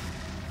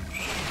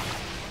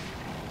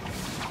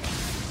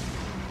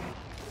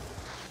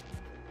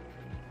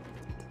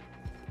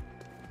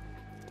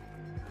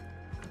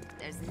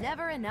 There's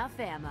never enough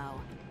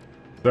ammo.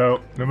 So,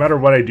 no matter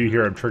what I do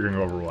here, I'm triggering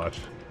Overwatch.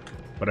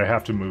 But I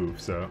have to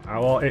move, so...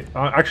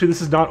 actually,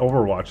 this is not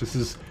Overwatch. This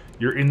is...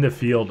 You're in the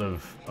field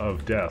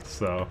of death,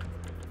 so...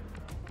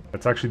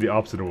 That's actually the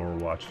opposite of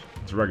Overwatch.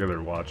 It's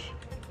regular watch.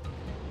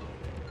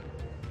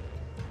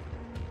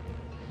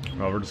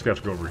 Well, we're just gonna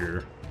have to go over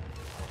here.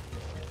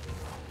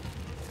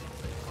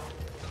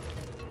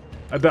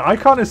 The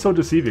icon is so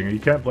deceiving, you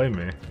can't blame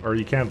me. Or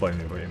you can blame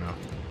me, but you know.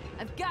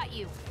 I've got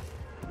you.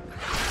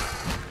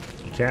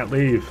 You can't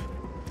leave.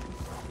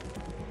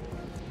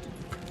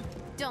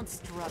 Don't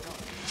struggle.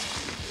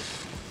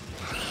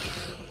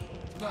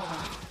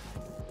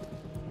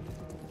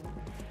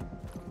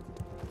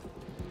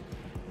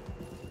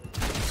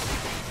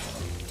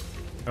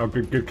 Oh,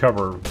 good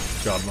cover,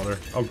 Godmother.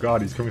 Oh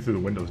god, he's coming through the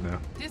windows now.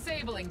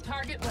 Disabling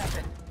target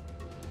weapon.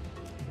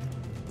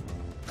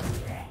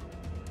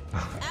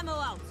 Ammo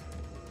out.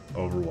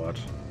 Overwatch.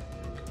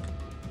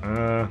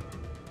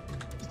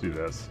 Let's do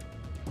this.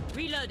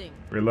 Reloading.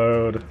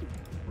 Reload.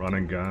 Run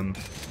and gun.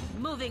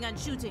 Moving and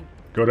shooting.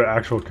 Go to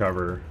actual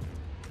cover.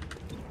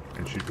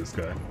 And shoot this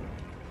guy.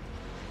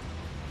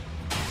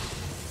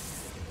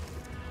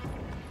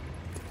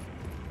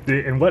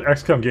 In what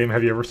XCOM game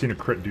have you ever seen a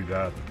crit do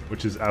that?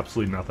 Which is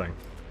absolutely nothing.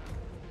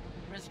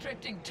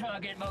 Restricting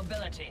target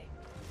mobility.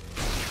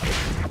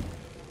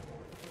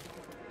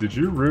 Did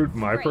you root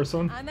my Great,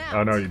 person? I'm out.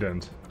 Oh no, you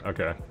didn't.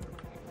 Okay.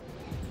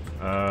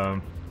 I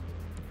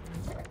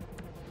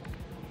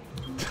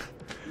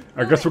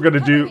guess we're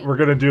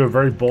gonna do a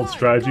very bold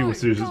strategy,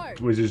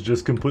 which is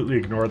just completely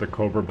ignore the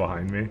Cobra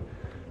behind me.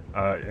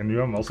 And you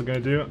know what I'm also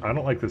gonna do? I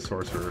don't like the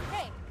Sorcerer.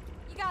 Hey,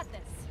 you got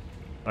this.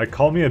 Like,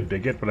 call me a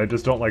bigot, but I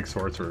just don't like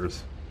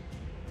sorcerers.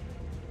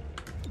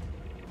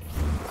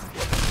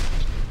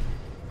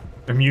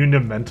 Immune to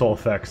mental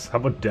effects. How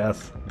about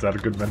death? Is that a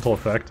good mental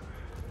effect?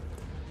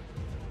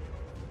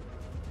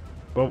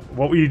 Well,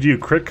 what will you do?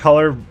 Crit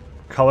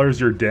colors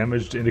your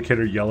damaged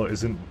indicator yellow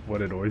isn't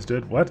what it always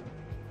did? What?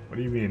 What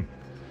do you mean?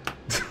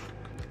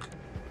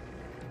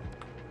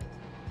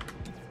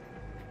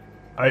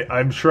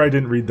 I'm sure I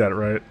didn't read that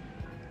right.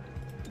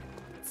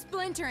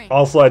 Splintering.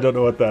 Also, I don't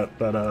know what that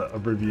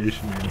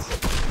abbreviation means.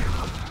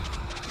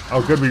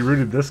 Oh, good, we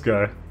rooted this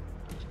guy.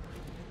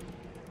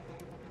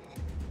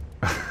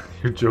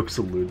 Your jokes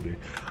elude me.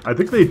 I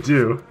think they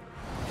do.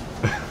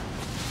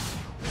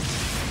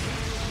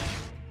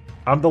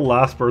 I'm the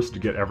last person to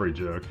get every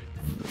joke.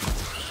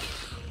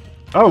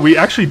 Oh, we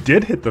actually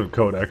did hit the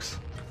Codex.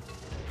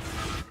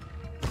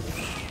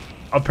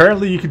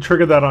 Apparently you can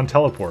trigger that on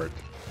teleport.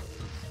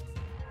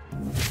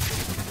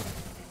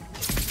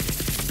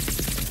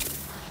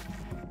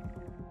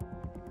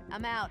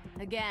 I'm out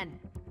again.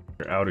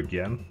 You're out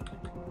again?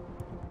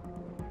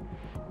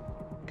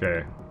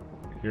 Okay.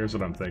 Here's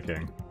what I'm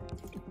thinking.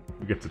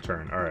 We get to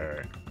turn.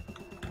 Alright.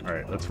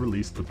 Alright, let's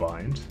release the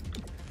bind.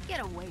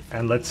 Get away from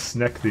And me. let's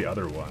Snek the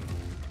other one.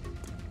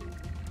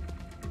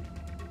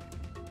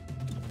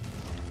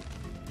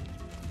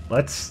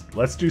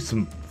 Let's do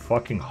some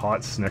fucking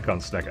hot Snek on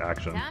Snek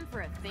action. Time for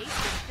a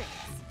face-to-face.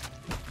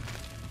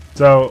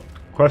 So,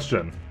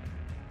 question.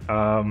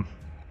 I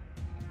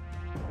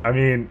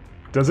mean,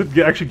 does it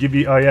actually give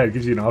you... Oh yeah, it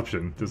gives you an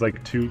option. There's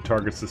like 2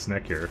 targets to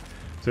Snek here.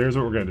 So here's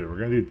what we're gonna do. We're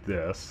gonna do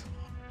this,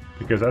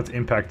 because that's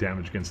impact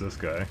damage against this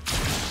guy.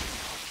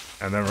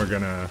 And then we're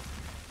gonna...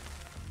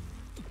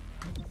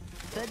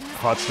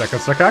 hot Snek on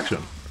Snek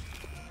action.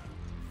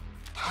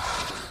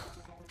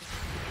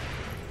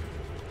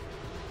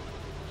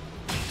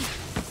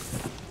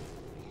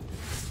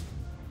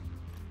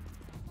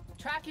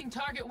 Tracking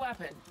target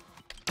weapon.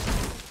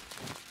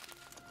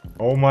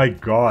 Oh my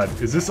god.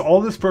 Is this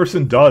all this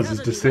person does is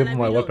disable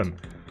my Reload. weapon?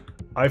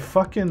 I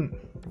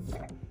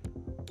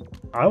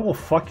will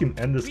fucking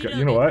end this guy.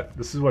 You know what?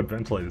 This is what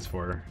ventilate is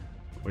for.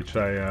 Which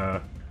yeah,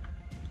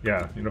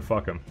 you know,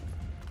 fuck him.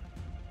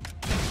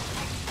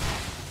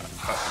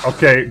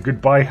 Okay,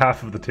 goodbye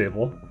half of the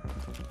table.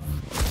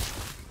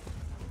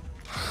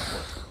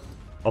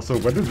 Also,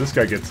 when did this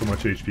guy get so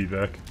much HP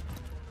back?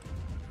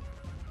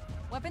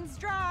 Weapons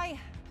dry.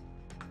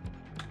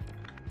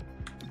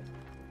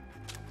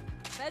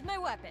 Fed my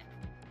weapon.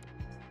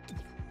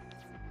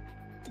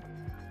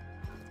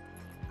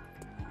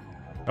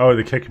 Oh,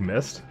 the kick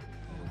missed?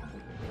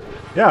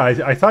 Yeah,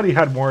 I thought he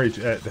had more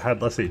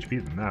had less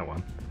HP than that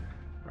one.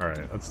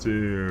 Alright, let's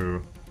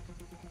do...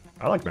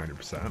 I like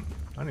 90%.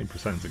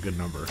 90% is a good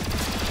number.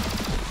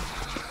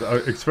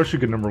 Especially a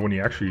good number when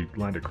you actually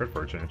land a crit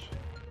for a change.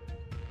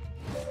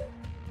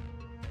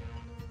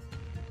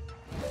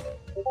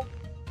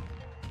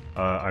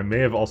 I may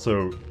have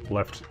also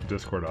left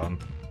Discord on.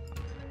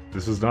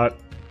 This is not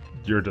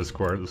your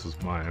Discord, this is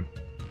mine.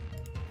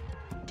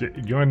 Do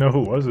you want to know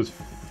who it was? It was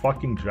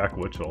fucking Jack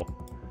Witchell.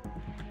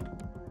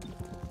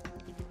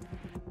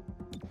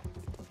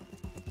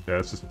 Yeah,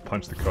 let's just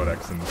punch the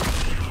codex and...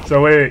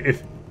 So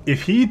wait,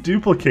 if he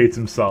duplicates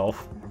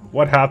himself,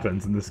 what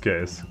happens in this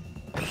case?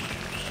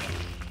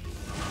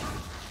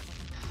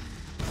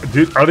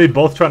 Dude, are they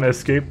both trying to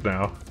escape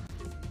now?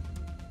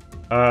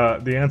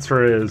 The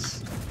answer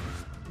is...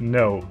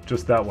 no,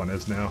 just that one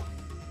is now.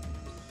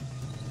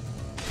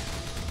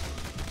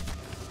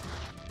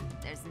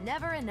 There's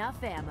never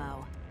enough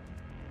ammo.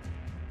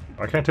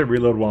 Why can't I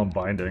reload while I'm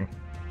binding?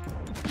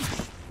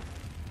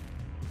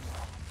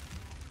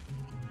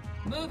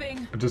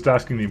 Moving. I'm just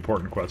asking the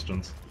important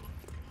questions.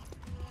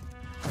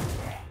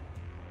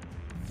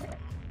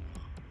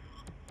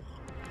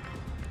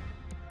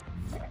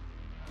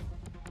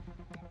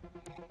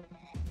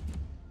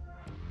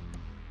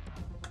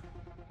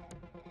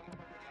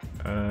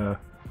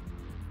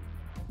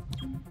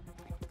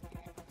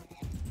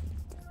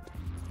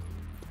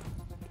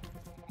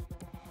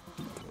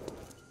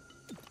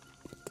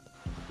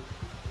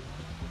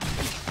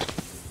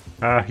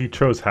 He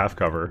chose half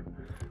cover.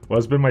 What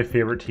has been my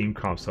favorite team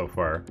comp so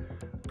far?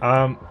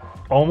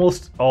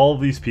 Almost all of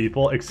these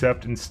people,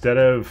 except instead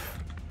of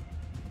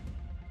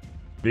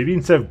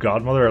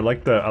Godmother, I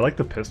like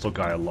the pistol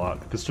guy a lot.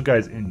 The pistol guy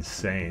is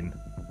insane.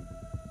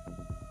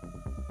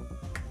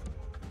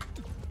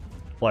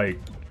 Like,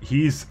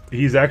 he's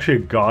actually a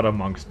god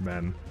amongst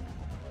men.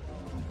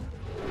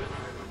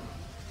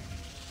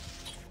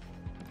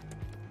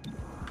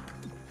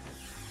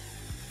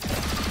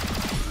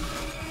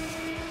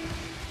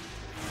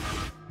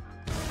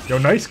 Yo,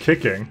 nice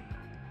kicking.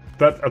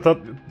 I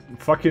thought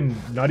fucking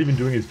not even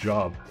doing his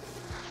job.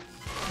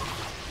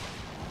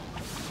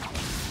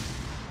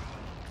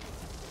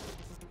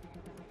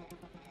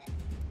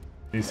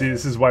 You see,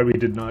 this is why we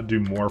did not do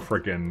more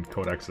frickin'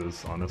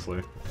 codexes,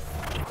 honestly.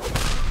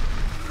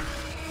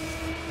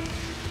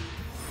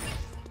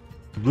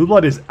 Blue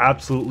Blood is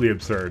absolutely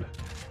absurd.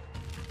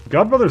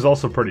 Godmother's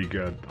also pretty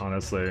good,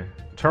 honestly.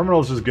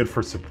 Terminal is just good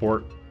for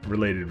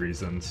support-related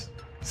reasons.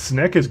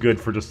 Snek is good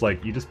for just,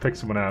 like, you just pick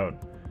someone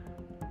out.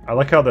 I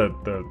like how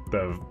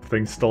the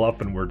thing's still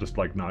up and we're just,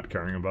 like, not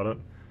caring about it.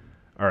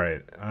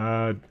 Alright,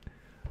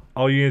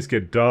 all units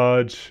get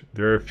dodge,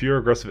 there are fewer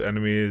aggressive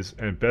enemies,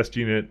 and best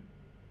unit,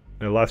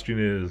 the last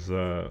unit is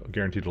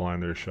guaranteed to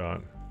line their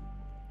shot.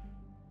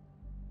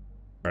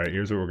 Alright,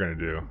 here's what we're gonna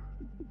do.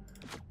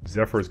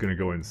 Zephyr is gonna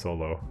go in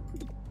solo.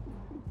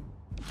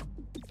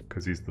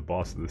 Because he's the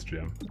boss of this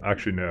gym.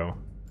 Actually, no.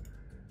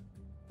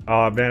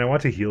 Aw, man, I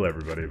want to heal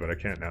everybody, but I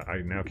can't now. I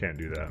now can't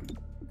do that.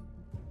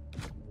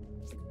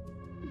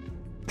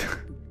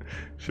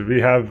 Should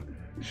we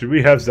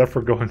have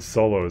Zephyr going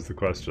solo is the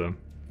question.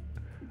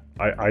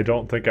 I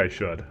don't think I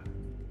should.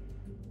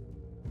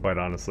 Quite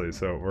honestly,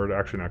 so we're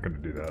actually not going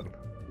to do that.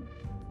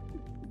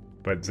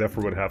 But Zephyr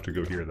would have to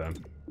go here then.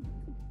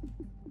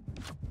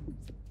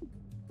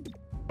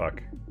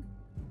 Fuck.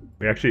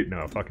 We actually,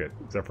 no, fuck it.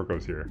 Zephyr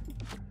goes here.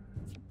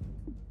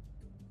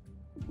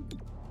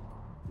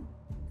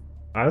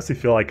 I honestly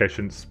feel like I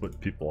shouldn't split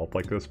people up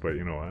like this, but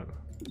you know what?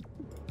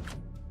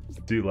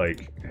 Do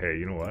like, hey,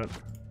 you know what?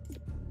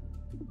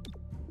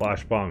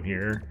 Flash bomb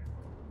here.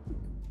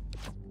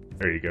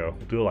 There you go.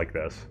 Do it like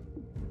this.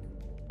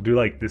 Do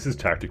like, this is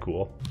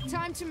tactical.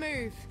 Time to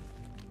move.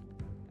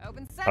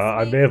 Open I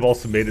sesame. may have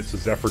also made it so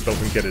Zephyr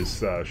doesn't get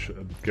his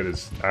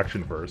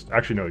action first.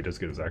 Actually, no, he does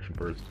get his action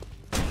first.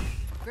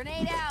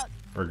 Grenade out.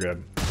 We're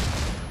good.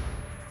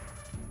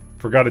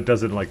 Forgot it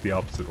does it in like the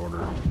opposite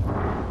order.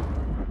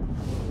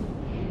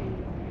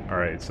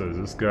 Alright, so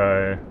this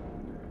guy...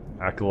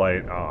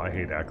 Acolyte. Oh, I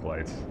hate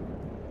acolytes.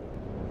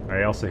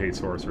 I also hate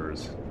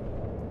sorcerers.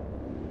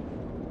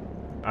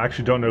 I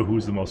actually don't know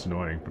who's the most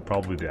annoying, but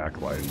probably the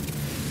acolyte.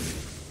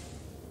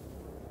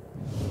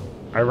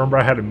 I remember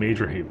I had a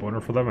major hate boner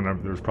for them,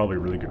 and there's probably a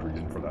really good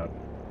reason for that.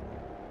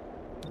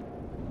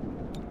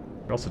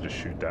 I also just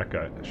shoot that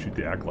guy. Shoot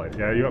the acolyte.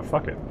 Yeah, you know what?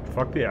 Fuck it.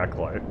 Fuck the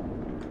acolyte.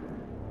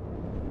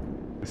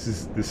 This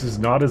is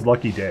not his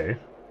lucky day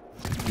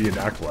to be an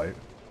acolyte.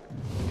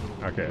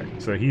 Okay,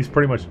 so he's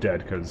pretty much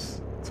dead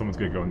because someone's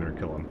gonna go in there and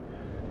kill him.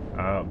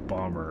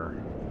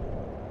 Bomber.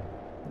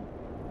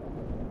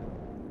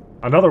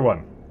 Another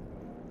one.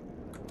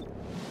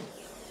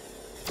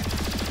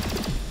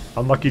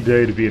 Unlucky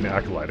day to be an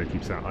acolyte. I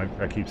keep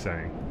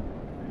saying.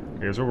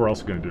 Here's what we're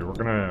also gonna do. We're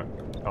gonna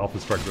alpha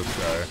strike this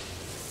guy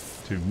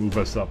to move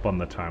us up on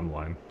the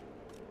timeline.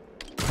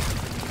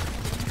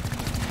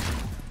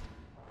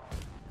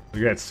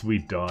 Look at that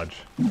sweet dodge.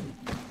 And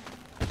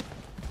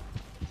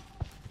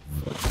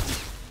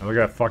look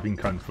at that fucking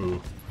kung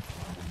fu.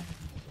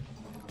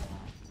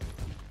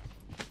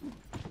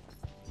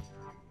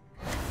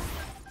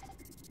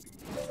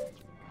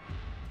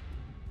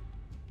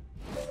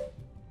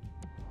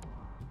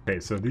 Okay,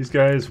 so these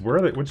guys, where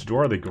are they? Which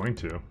door are they going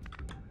to?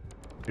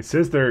 It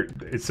says they're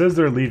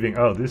leaving.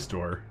 Oh, this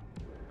door.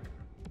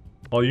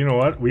 Well, you know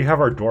what? We have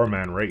our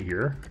doorman right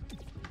here.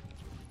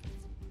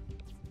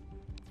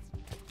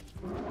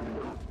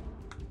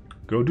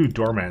 Go do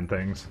doorman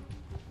things.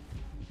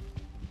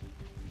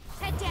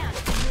 Head down.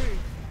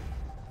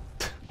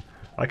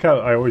 I like how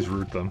I always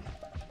root them.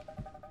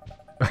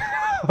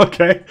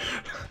 Okay.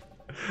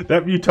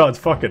 That mutant's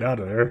fucking out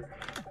of there.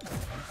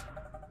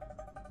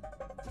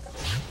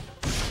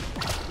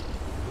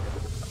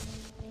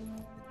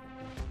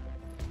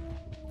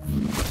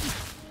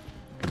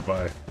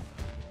 Goodbye.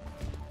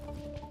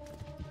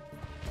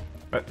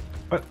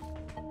 What?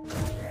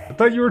 I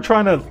thought you were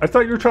trying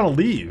to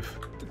leave.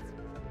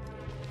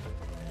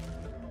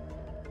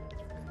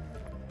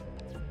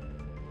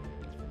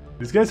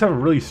 These guys have a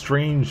really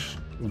strange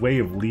way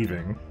of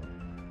leaving.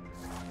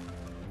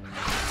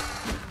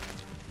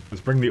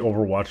 Let's bring the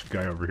Overwatch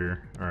guy over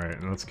here. Alright,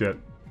 and let's get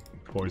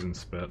Poison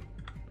Spit.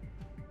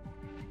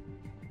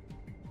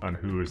 On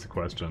who is the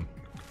question?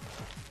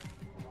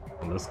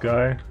 On this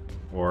guy?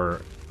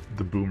 Or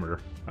the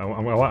Boomer?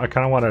 I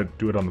kind of want to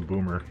do it on the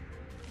Boomer.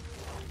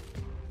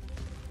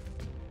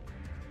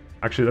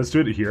 Actually, let's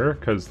do it here,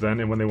 because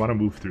then when they want to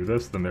move through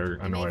this, then they're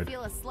annoyed. May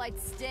feel a slight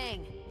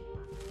sting.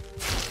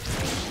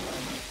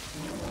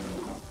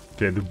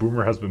 Okay, the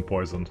Boomer has been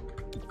poisoned.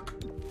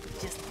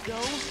 Just go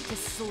to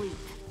sleep.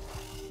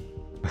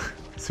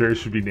 Series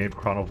should be named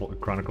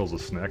Chronicles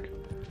of Snek.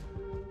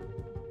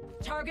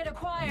 Target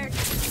acquired.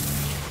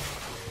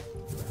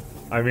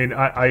 I mean,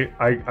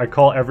 I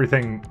call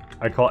everything,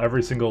 I call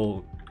every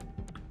single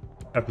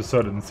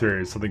episode in the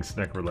series something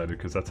Snek related,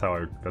 because that's how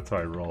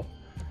I roll.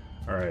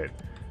 All right.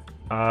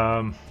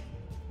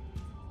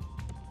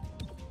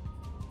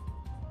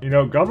 You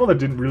know, Godmother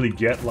didn't really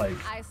get like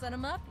I set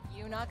him up,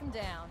 you knock him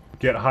down.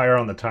 get higher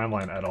on the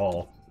timeline at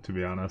all, to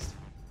be honest.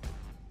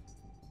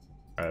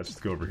 Alright, let's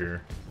just go over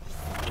here.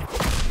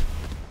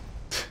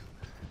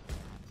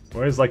 I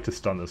always like to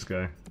stun this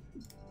guy.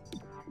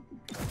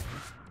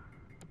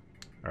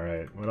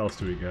 Alright, what else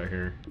do we got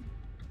here?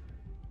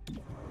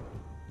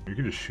 You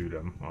can just shoot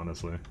him,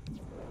 honestly.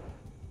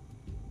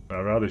 But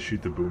I'd rather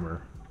shoot the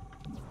Boomer.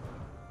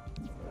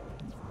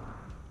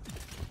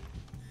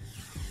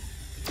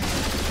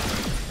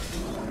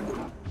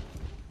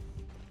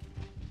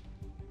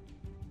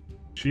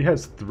 She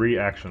has 3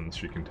 actions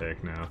she can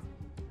take now.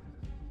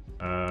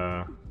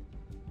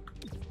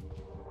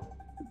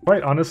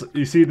 Quite honestly,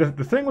 you see, the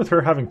thing with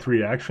her having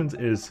 3 actions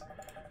is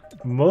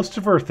most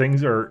of her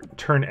things are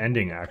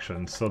turn-ending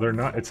actions, so they're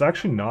not. It's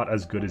actually not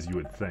as good as you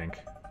would think.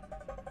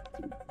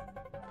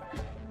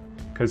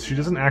 Because she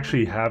doesn't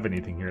actually have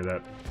anything here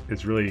that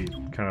is really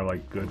kind of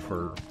like good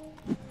for.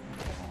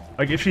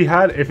 Like if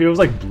it was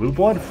like Blue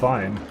Blood,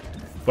 fine,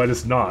 but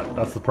it's not.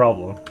 That's the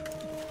problem.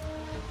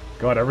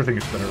 God, everything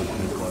is better with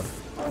Blue Blood.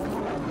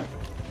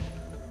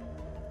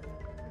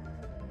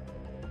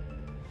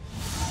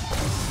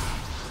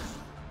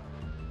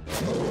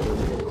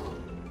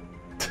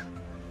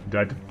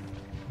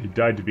 He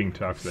died to being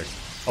toxic.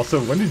 Also,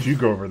 when did you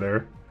go over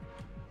there?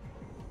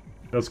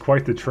 That's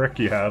quite the trick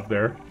you have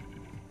there.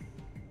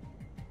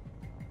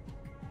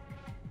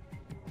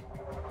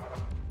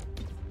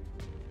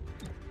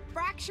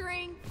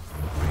 Fracturing.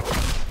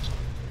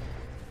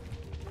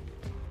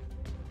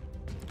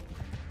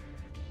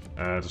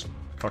 Just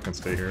fucking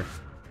stay here.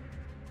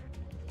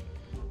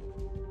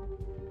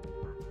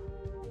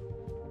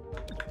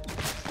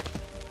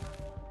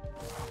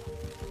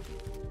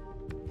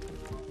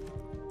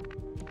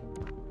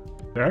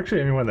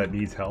 Actually, anyone that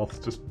needs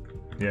health, just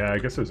Yeah, I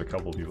guess there's a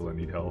couple people that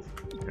need health.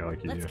 Yeah,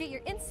 like you Let's do. get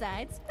your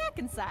insides back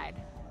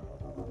inside.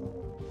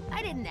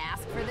 I didn't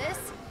ask for this.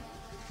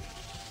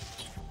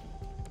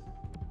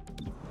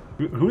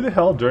 Who the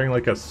hell during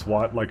like a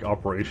SWAT like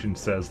operation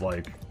says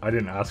like, I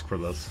didn't ask for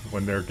this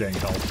when they're getting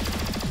help?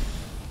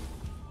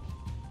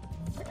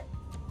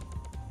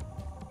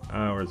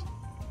 Where's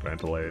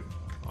Ventilate?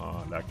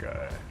 Oh, that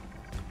guy.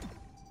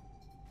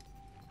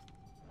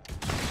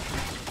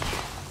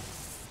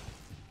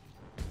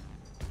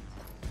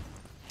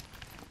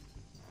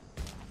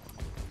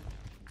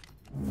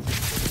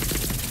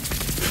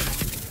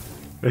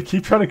 They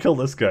keep trying to kill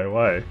this guy.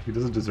 Why? He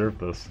doesn't deserve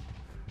this.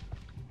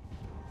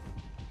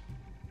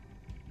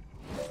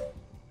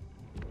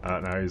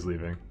 Now he's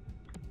leaving.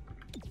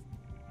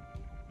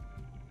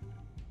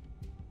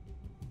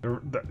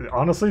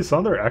 Honestly, some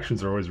of their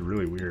actions are always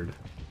really weird.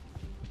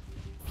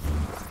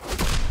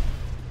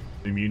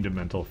 Immune to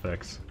mental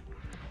effects.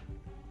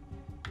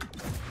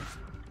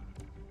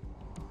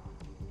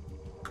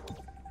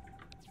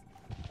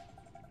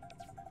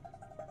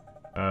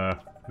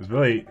 There's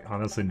really,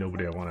 honestly,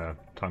 nobody I want to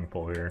tongue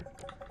pull here.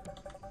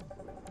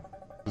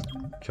 Just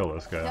kill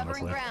this guy,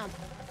 Covering honestly. ground.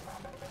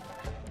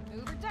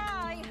 Move or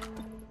die.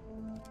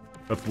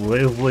 Let's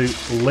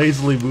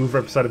lazily move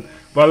represented.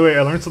 By the way,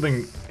 I learned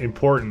something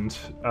important.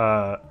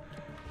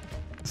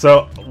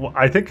 So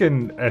I think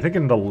in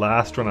the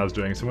last one I was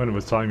doing, someone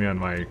was telling me on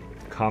my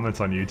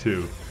comments on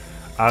YouTube.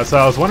 So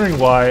I was wondering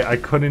why I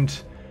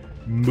couldn't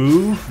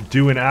move,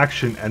 do an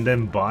action, and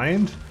then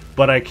bind,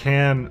 but I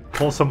can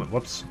pull someone.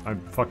 Whoops! I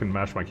fucking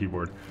mashed my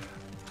keyboard.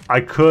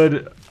 I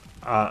could,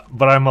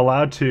 but I'm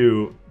allowed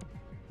to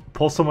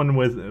pull someone in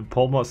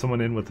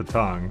with the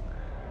tongue,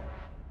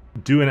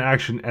 do an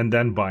action, and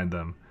then bind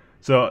them.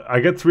 So I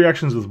get 3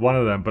 actions with one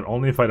of them, but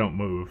only if I don't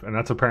move. And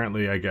that's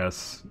apparently, I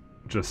guess,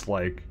 just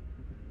like,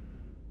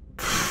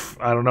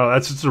 I don't know,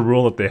 that's just a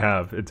rule that they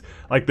have. It's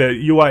like the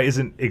UI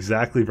isn't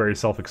exactly very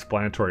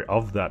self-explanatory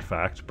of that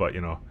fact, but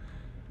you know.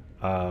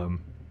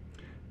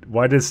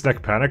 Why did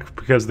Snek panic?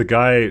 Because the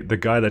guy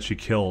that she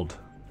killed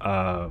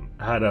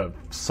had a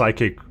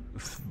psychic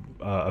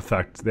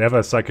effect. They have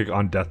a psychic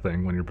on death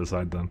thing when you're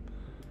beside them.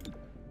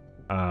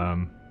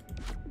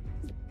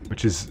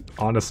 Which is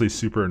honestly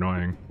super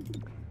annoying.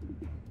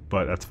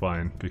 But that's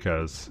fine,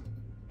 because...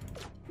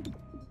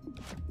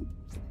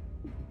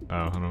 Oh,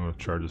 I don't know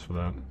charges for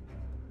that.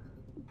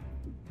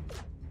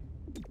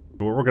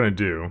 But what we're gonna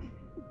do...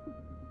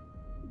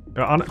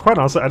 quite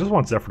honestly, I just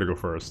want Zephyr to go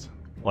first.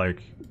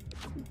 Like...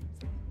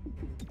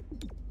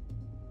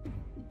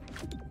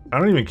 I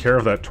don't even care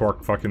if that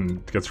Torque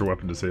fucking gets her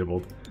weapon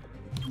disabled.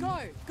 Go,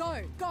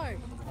 go, go.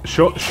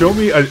 Show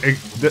me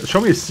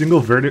a single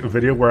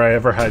video where I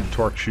ever had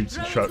Torque shoot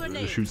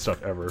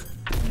stuff ever.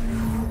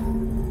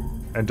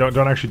 And don't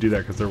actually do that,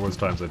 because there was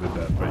times I did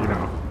that, but you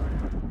know.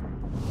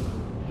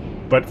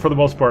 But for the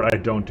most part, I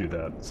don't do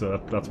that,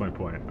 so that's my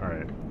point. All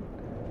right,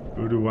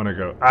 who do we want to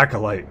go?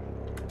 Acolyte.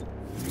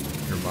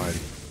 You're mine,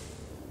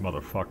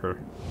 motherfucker.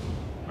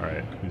 All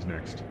right, who's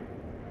next?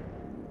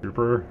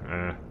 Trooper?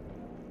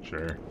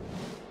 Sure.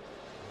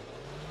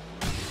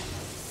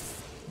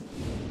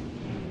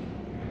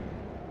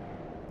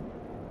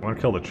 I want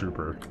to kill the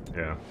trooper.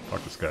 Yeah,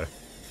 fuck this guy.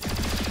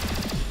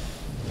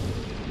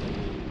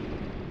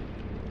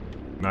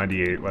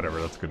 98,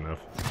 whatever, that's good enough.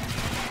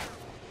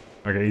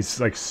 Okay, he's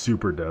like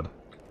super dead.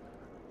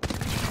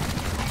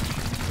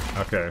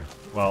 Okay,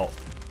 well,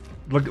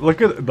 look,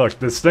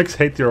 the Snakes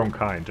hate their own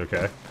kind,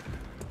 okay?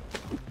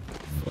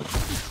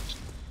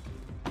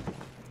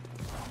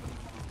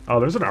 Oh,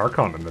 there's an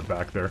Archon in the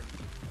back there.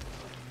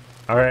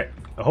 Alright,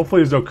 hopefully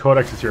there's no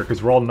Codexes here,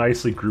 because we're all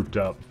nicely grouped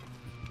up.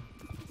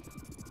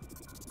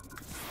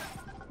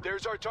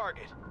 There's our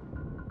target.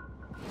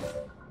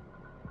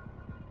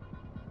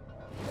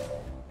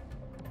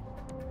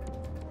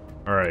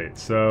 Alright,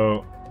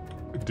 so...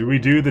 do we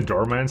do the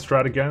doorman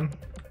strat again?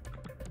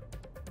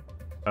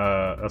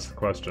 That's the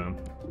question.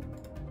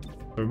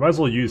 We might as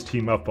well use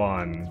team up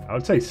on... I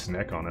would say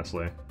Snek,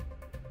 honestly.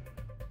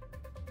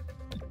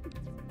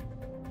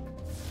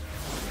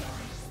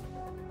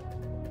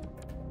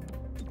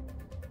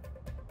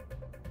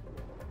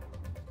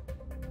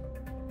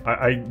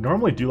 I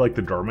normally do like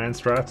the doorman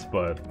strats,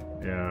 but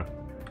yeah.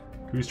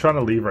 Who's trying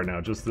to leave right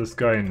now? Just this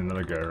guy and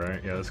another guy,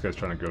 right? Yeah, this guy's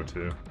trying to go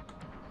too.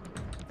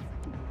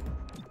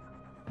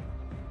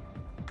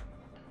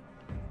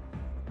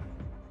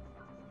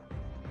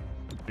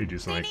 You do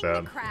something like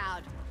that.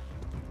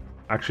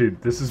 Actually,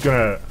 this is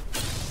gonna...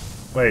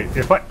 Wait,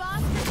 if I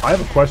have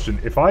a question.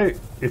 If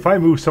I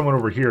move someone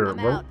over here,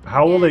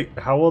 how will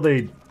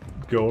they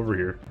go over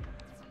here?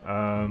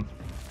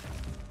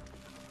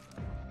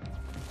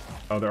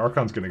 Oh, the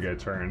Archon's gonna get a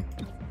turn,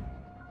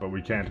 but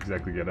we can't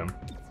exactly get him.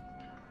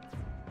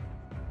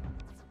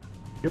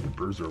 Get the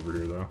Bruiser over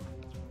here, though.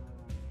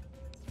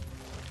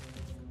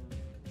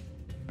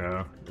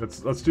 Yeah,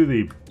 let's do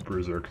the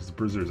Bruiser, because the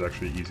Bruiser is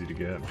actually easy to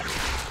get.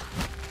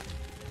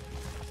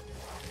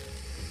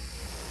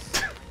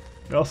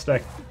 I'll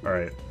stack. All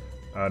right.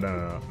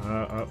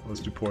 No. Let's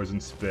do Poison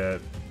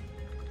Spit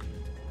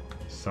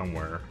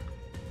somewhere.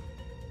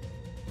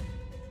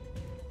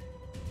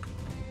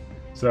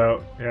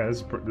 So yeah,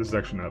 this is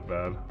actually not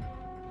bad.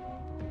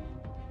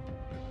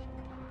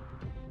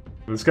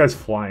 This guy's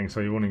flying,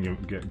 so he won't even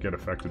get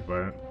affected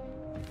by it.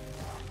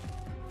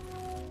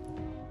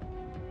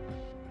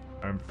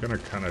 I'm gonna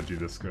kind of do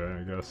this guy,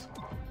 I guess.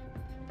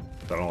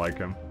 I don't like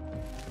him.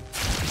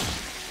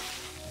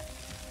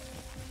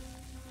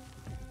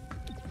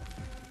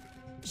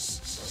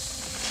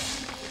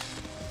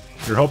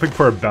 You're hoping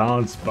for a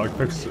balanced bug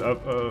fix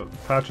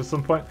patch at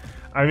some point?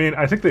 I mean,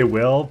 I think they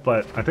will,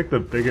 but I think the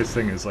biggest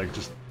thing is like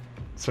just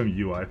some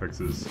UI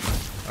fixes.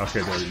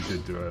 Okay, there, you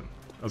did do it.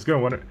 I was gonna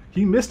wonder,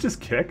 he missed his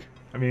kick?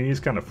 I mean, he's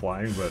kind of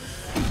flying, but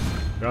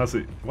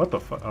honestly, what the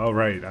fuck? Oh,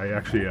 right, I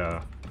actually,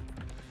 I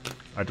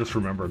just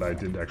remembered I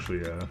didn't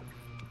actually,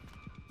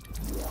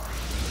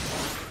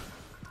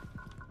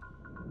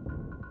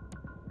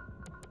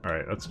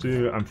 Alright, let's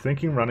do, I'm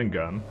thinking run and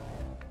gun.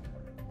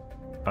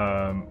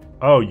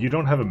 Oh, you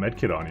don't have a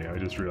medkit on you, I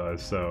just realized,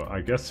 so I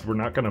guess we're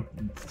not gonna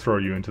throw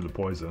you into the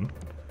poison.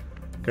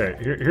 Okay,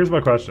 here's my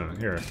question.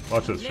 Here,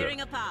 watch this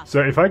shit. So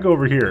if I go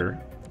over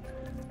here,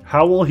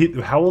 how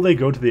will they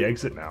go to the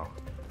exit now?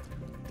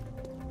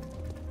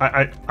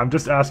 I'm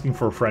just asking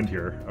for a friend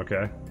here,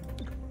 okay?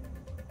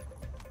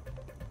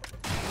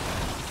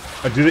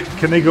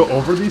 Can they go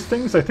over these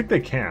things? I think they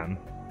can,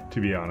 to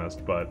be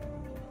honest, but...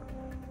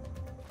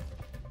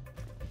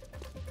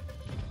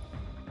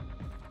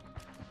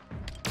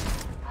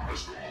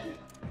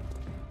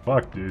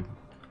 Fuck, dude.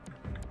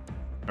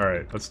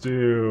 Alright, let's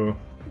do...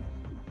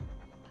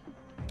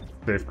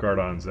 Safeguard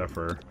on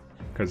Zephyr.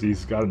 Because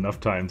he's got enough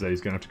times that he's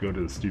gonna have to go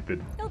to the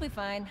stupid... He'll be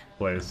fine.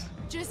 ...place.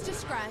 Just a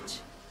scratch.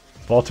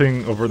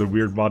 Vaulting over the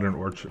weird modern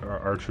arch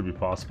should be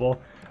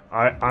possible.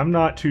 I'm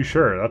not too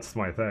sure, that's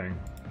my thing.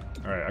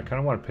 Alright, I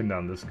kind of want to pin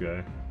down this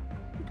guy.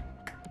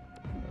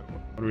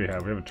 What do we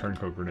have? We have a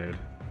turncoat grenade.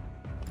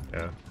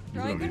 Yeah,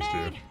 use one of these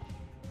two.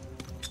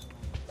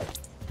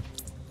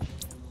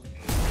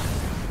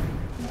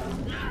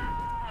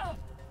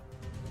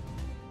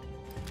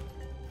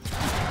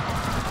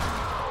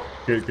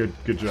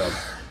 Good job.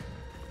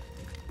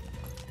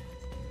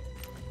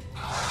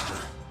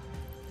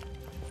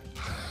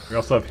 We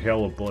also have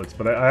hail of bullets,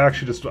 but I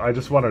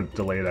just want to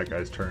delay that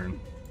guy's turn.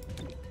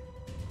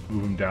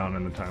 Move him down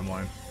in the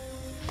timeline.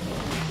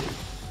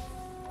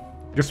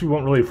 Guess we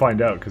won't really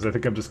find out, because I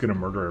think I'm just gonna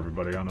murder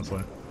everybody,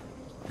 honestly.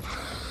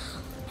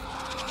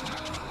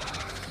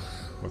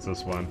 What's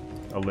this one?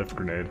 A lift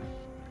grenade.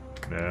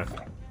 Nah.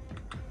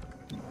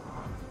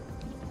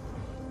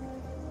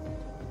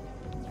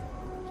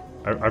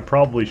 I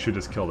probably should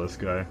just kill this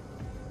guy.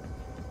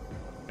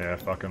 Yeah,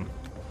 fuck him.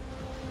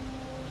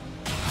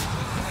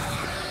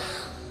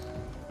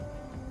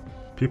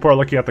 People are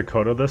looking at the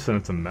code of this and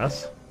it's a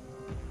mess.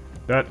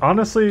 That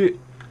honestly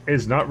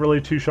is not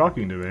really too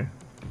shocking to me.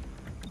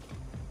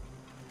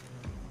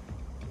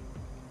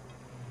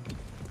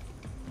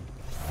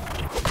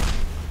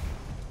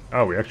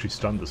 Oh, we actually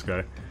stunned this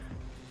guy.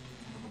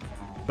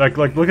 Like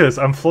look at this.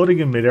 I'm floating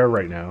in midair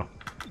right now.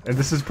 And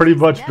this has pretty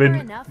much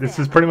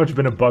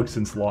been a bug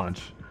since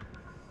launch.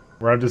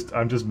 Where I'm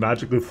just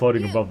magically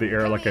floating above the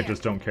air like I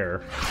just don't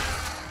care.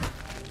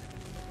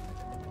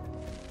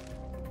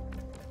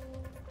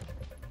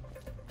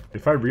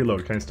 If I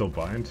reload, can I still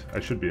bind? I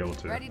should be able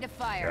to. Ready to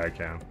fire. Yeah, I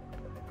can.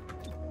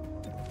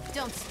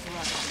 Don't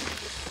struggle.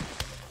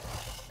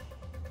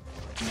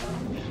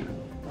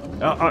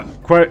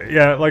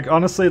 Yeah, like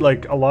honestly,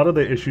 like a lot of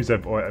the issues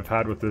I've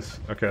had with this.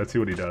 Okay, let's see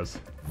what he does.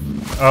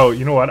 Oh,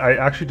 you know what? I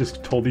actually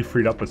just totally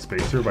freed up a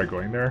spacer by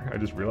going there. I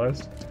just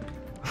realized.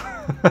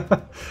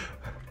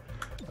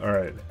 All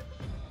right.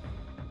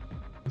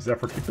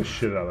 Zephyr, kick the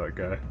shit out of that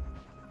guy.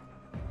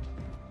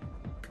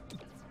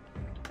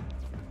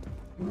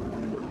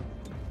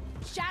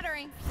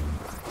 Shattering.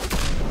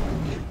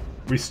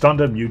 We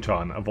stunned a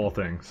muton, of all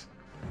things.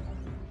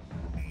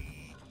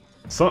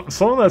 Some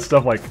of that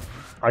stuff, like,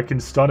 I can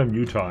stun a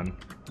muton.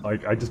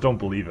 Like, I just don't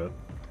believe it.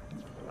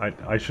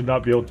 I should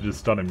not be able to just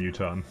stun a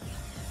muton.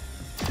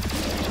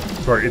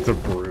 Sorry, it's a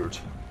brute.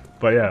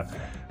 But yeah.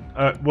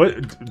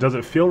 What does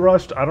it feel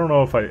rushed? I don't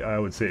know if I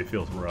would say it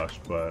feels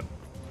rushed, but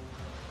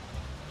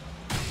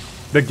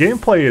the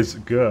gameplay is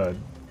good.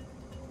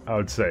 I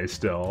would say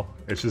still.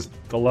 It's just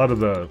a lot of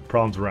the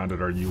problems around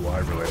it are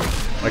UI related.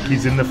 Like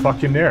he's in the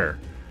fucking air.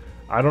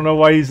 I don't know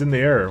why he's in the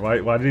air.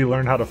 Why did he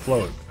learn how to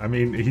float? I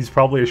mean, he's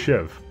probably a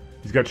Shiv.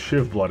 He's got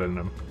Shiv blood in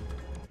him.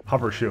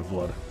 Hover Shiv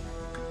blood.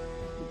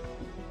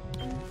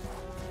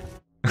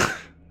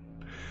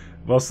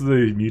 Most of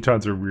the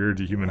mutons are weird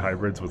human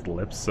hybrids with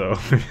lips, so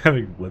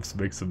having lips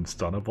makes them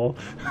stunnable.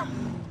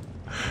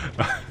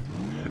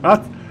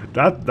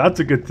 That's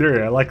a good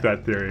theory. I like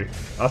that theory.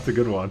 That's a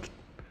good one.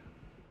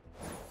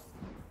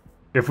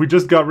 If we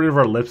just got rid of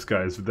our lips,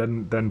 guys,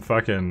 then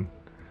fucking...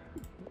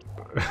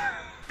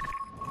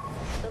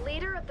 The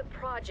leader of the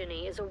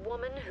progeny is a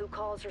woman who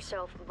calls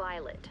herself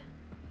Violet.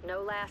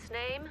 No last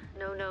name,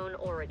 no known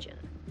origin.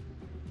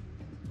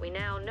 We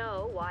now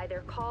know why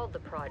they're called the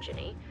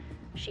progeny.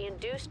 She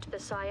induced the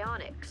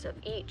psionics of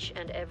each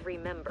and every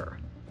member.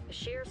 The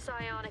sheer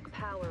psionic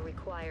power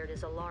required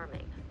is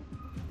alarming.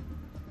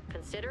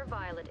 Consider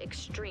Violet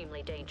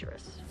extremely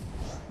dangerous.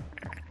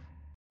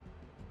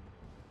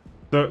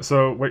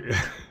 So wait,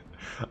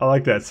 I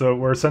like that. So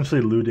we're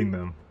essentially looting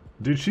them.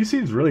 Dude, she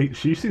seems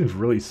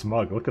really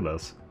smug. Look at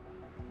us.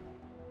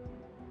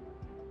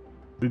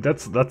 Dude,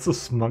 that's the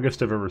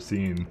smuggest I've ever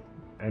seen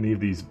any of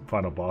these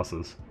final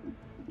bosses.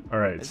 All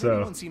right, Has so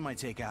anyone seen my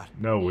takeout?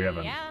 no, we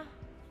haven't. Yeah,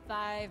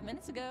 5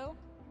 minutes ago.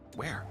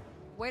 Where?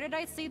 Where did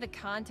I see the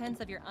contents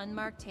of your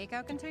unmarked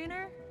takeout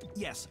container?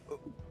 Yes.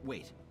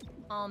 Wait.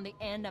 On the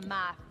end of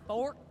my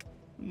fork.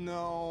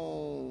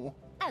 No.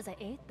 As I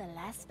ate the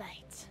last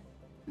bite.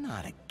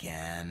 Not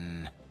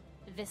again.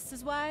 This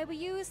is why we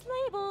use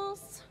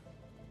labels.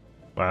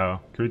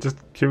 Wow, can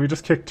we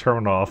just kick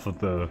Terminal off of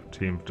the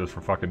team just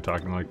for fucking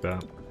talking like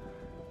that?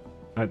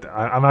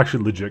 I'm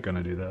actually legit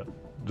gonna do that.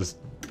 Just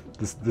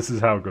this is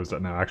how it goes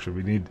down now.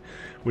 Actually,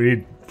 we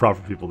need proper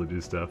people to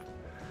do stuff.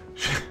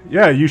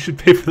 Yeah, you should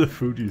pay for the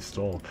food you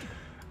stole.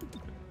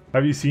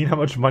 Have you seen how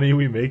much money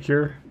we make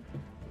here?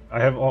 I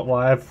have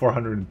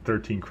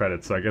 413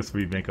 credits, so I guess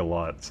we make a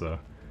lot. So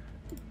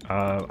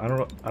I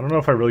don't know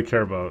if I really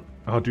care about.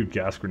 Oh, dude,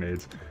 gas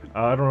grenades.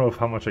 I don't know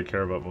how much I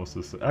care about most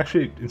of this.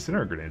 Actually,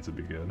 incinerator grenades would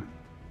be good.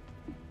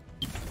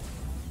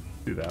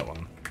 Do that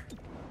one.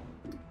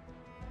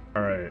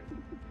 All right.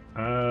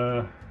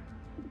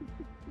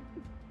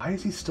 Why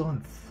is he still in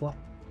flop?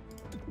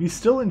 He's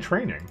still in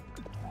training.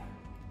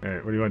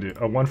 Alright, what do you want to do?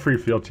 Oh, one free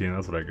field team,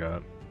 that's what I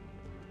got.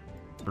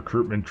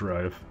 Recruitment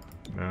drive.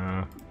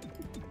 Nah.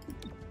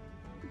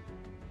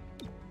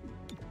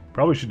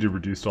 Probably should do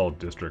reduced all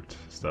district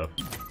stuff.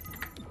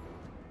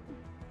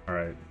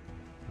 Alright.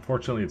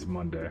 Unfortunately, it's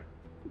Monday.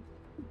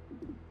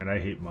 And I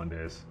hate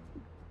Mondays.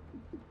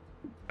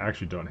 I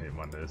actually don't hate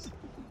Mondays.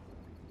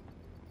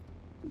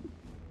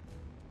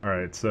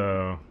 Alright,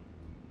 so...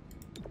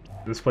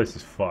 this place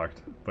is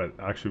fucked, but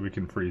actually we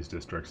can freeze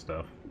district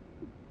stuff.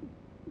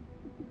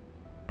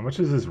 How much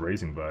is this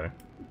raising by?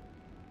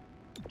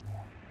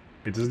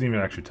 It doesn't even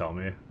actually tell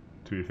me,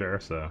 to be fair,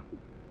 so...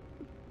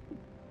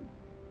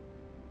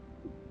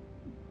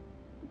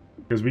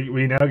 because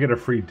we now get a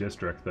free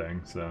district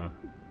thing, so...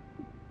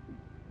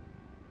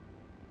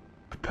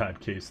 bad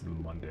case of the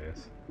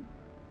Mondays.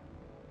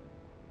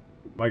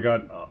 My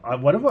god,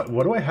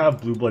 what do I have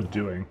Blue Blood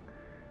doing?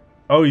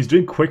 Oh, he's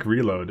doing quick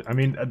reload. I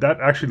mean,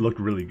 that actually looked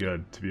really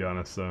good, to be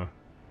honest, so...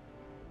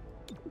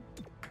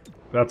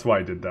 that's why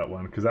I did that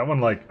one, because that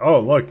one, like,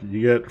 oh, look,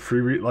 you get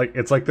free like,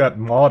 it's like that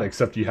mod,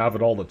 except you have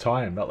it all the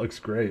time. That looks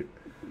great.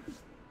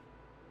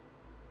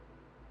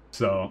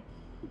 So,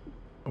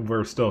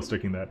 we're still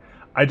sticking that.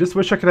 I just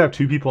wish I could have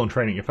 2 people in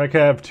training. If I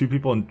could have 2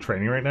 people in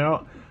training right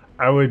now,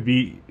 I would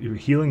be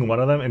healing one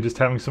of them and just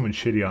having someone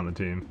shitty on the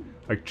team.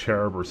 Like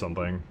Cherub or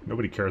something.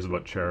 Nobody cares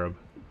about Cherub.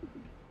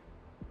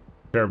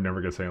 Cherub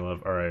never gets any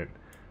love. Alright.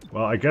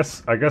 Well, I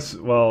guess,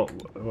 well,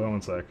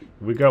 one sec.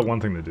 We got one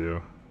thing to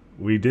do.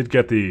 We did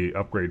get the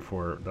upgrade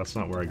for, that's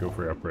not where I go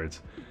for upgrades.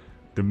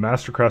 The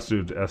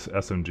Mastercrafted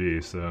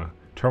SMG, so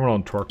Terminal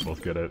and Torque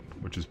both get it,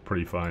 which is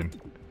pretty fine.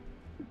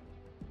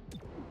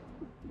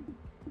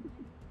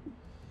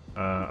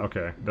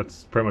 Okay,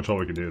 that's pretty much all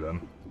we can do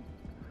then.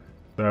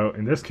 So,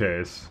 in this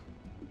case...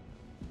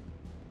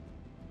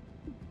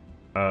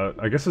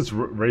 I guess it's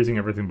raising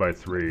everything by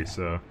 3,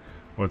 so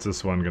what's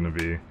this one gonna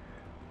be?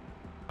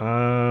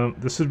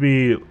 This would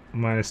be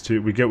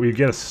 -2. We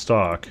get a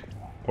stock,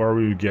 or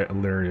we would get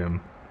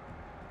Illyrium.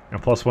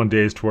 And +1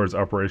 days towards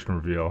Operation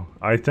Reveal.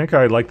 I think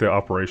I like the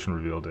Operation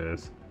Reveal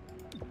days.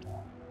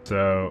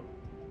 So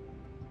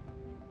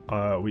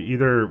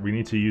we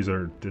need to use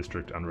our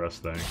District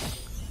Unrest thing.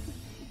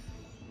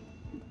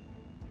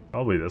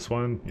 Probably this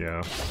one,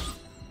 yeah.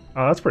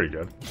 Oh, that's pretty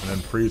good. And then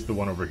freeze the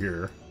one over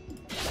here.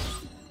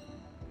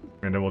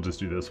 And then we'll just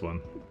do this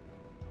one.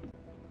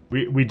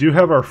 We do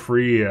have our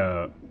free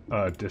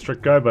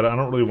district guy, but I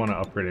don't really want to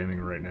upgrade anything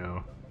right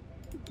now.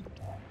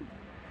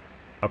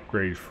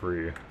 Upgrade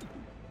free.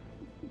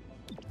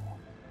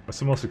 What's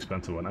the most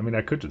expensive one? I mean,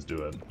 I could just do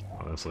it,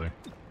 honestly.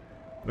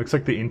 Looks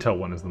like the Intel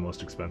one is the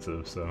most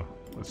expensive, so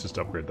let's just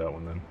upgrade that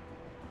one then.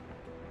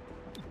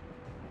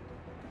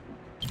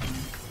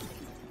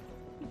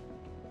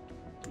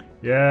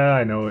 Yeah,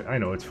 I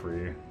know it's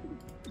free.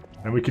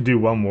 And we could do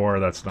one more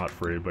that's not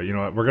free, but you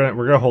know what? We're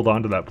gonna hold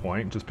on to that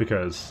point just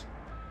because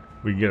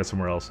we can get it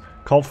somewhere else.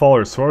 Cult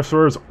followers,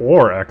 sorcerers,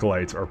 or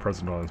acolytes are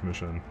present on this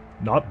mission.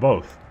 Not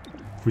both.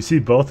 If we see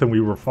both, then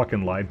we were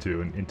fucking lied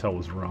to, and Intel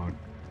was wrong.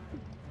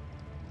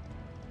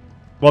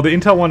 Well, the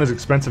Intel one is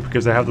expensive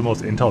because they have the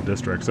most Intel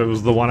districts. So it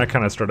was the one I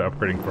kind of started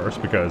upgrading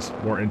first because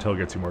more Intel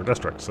gets you more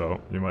districts,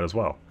 so you might as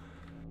well.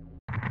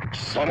 貴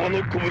様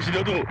の拳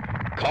など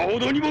顔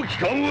どにも効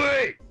かんわ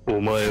い。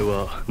お前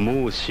は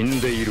もう死ん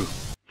でいる。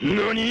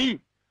何？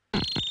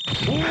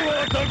もう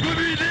は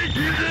匠で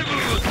ギゼ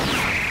ブ。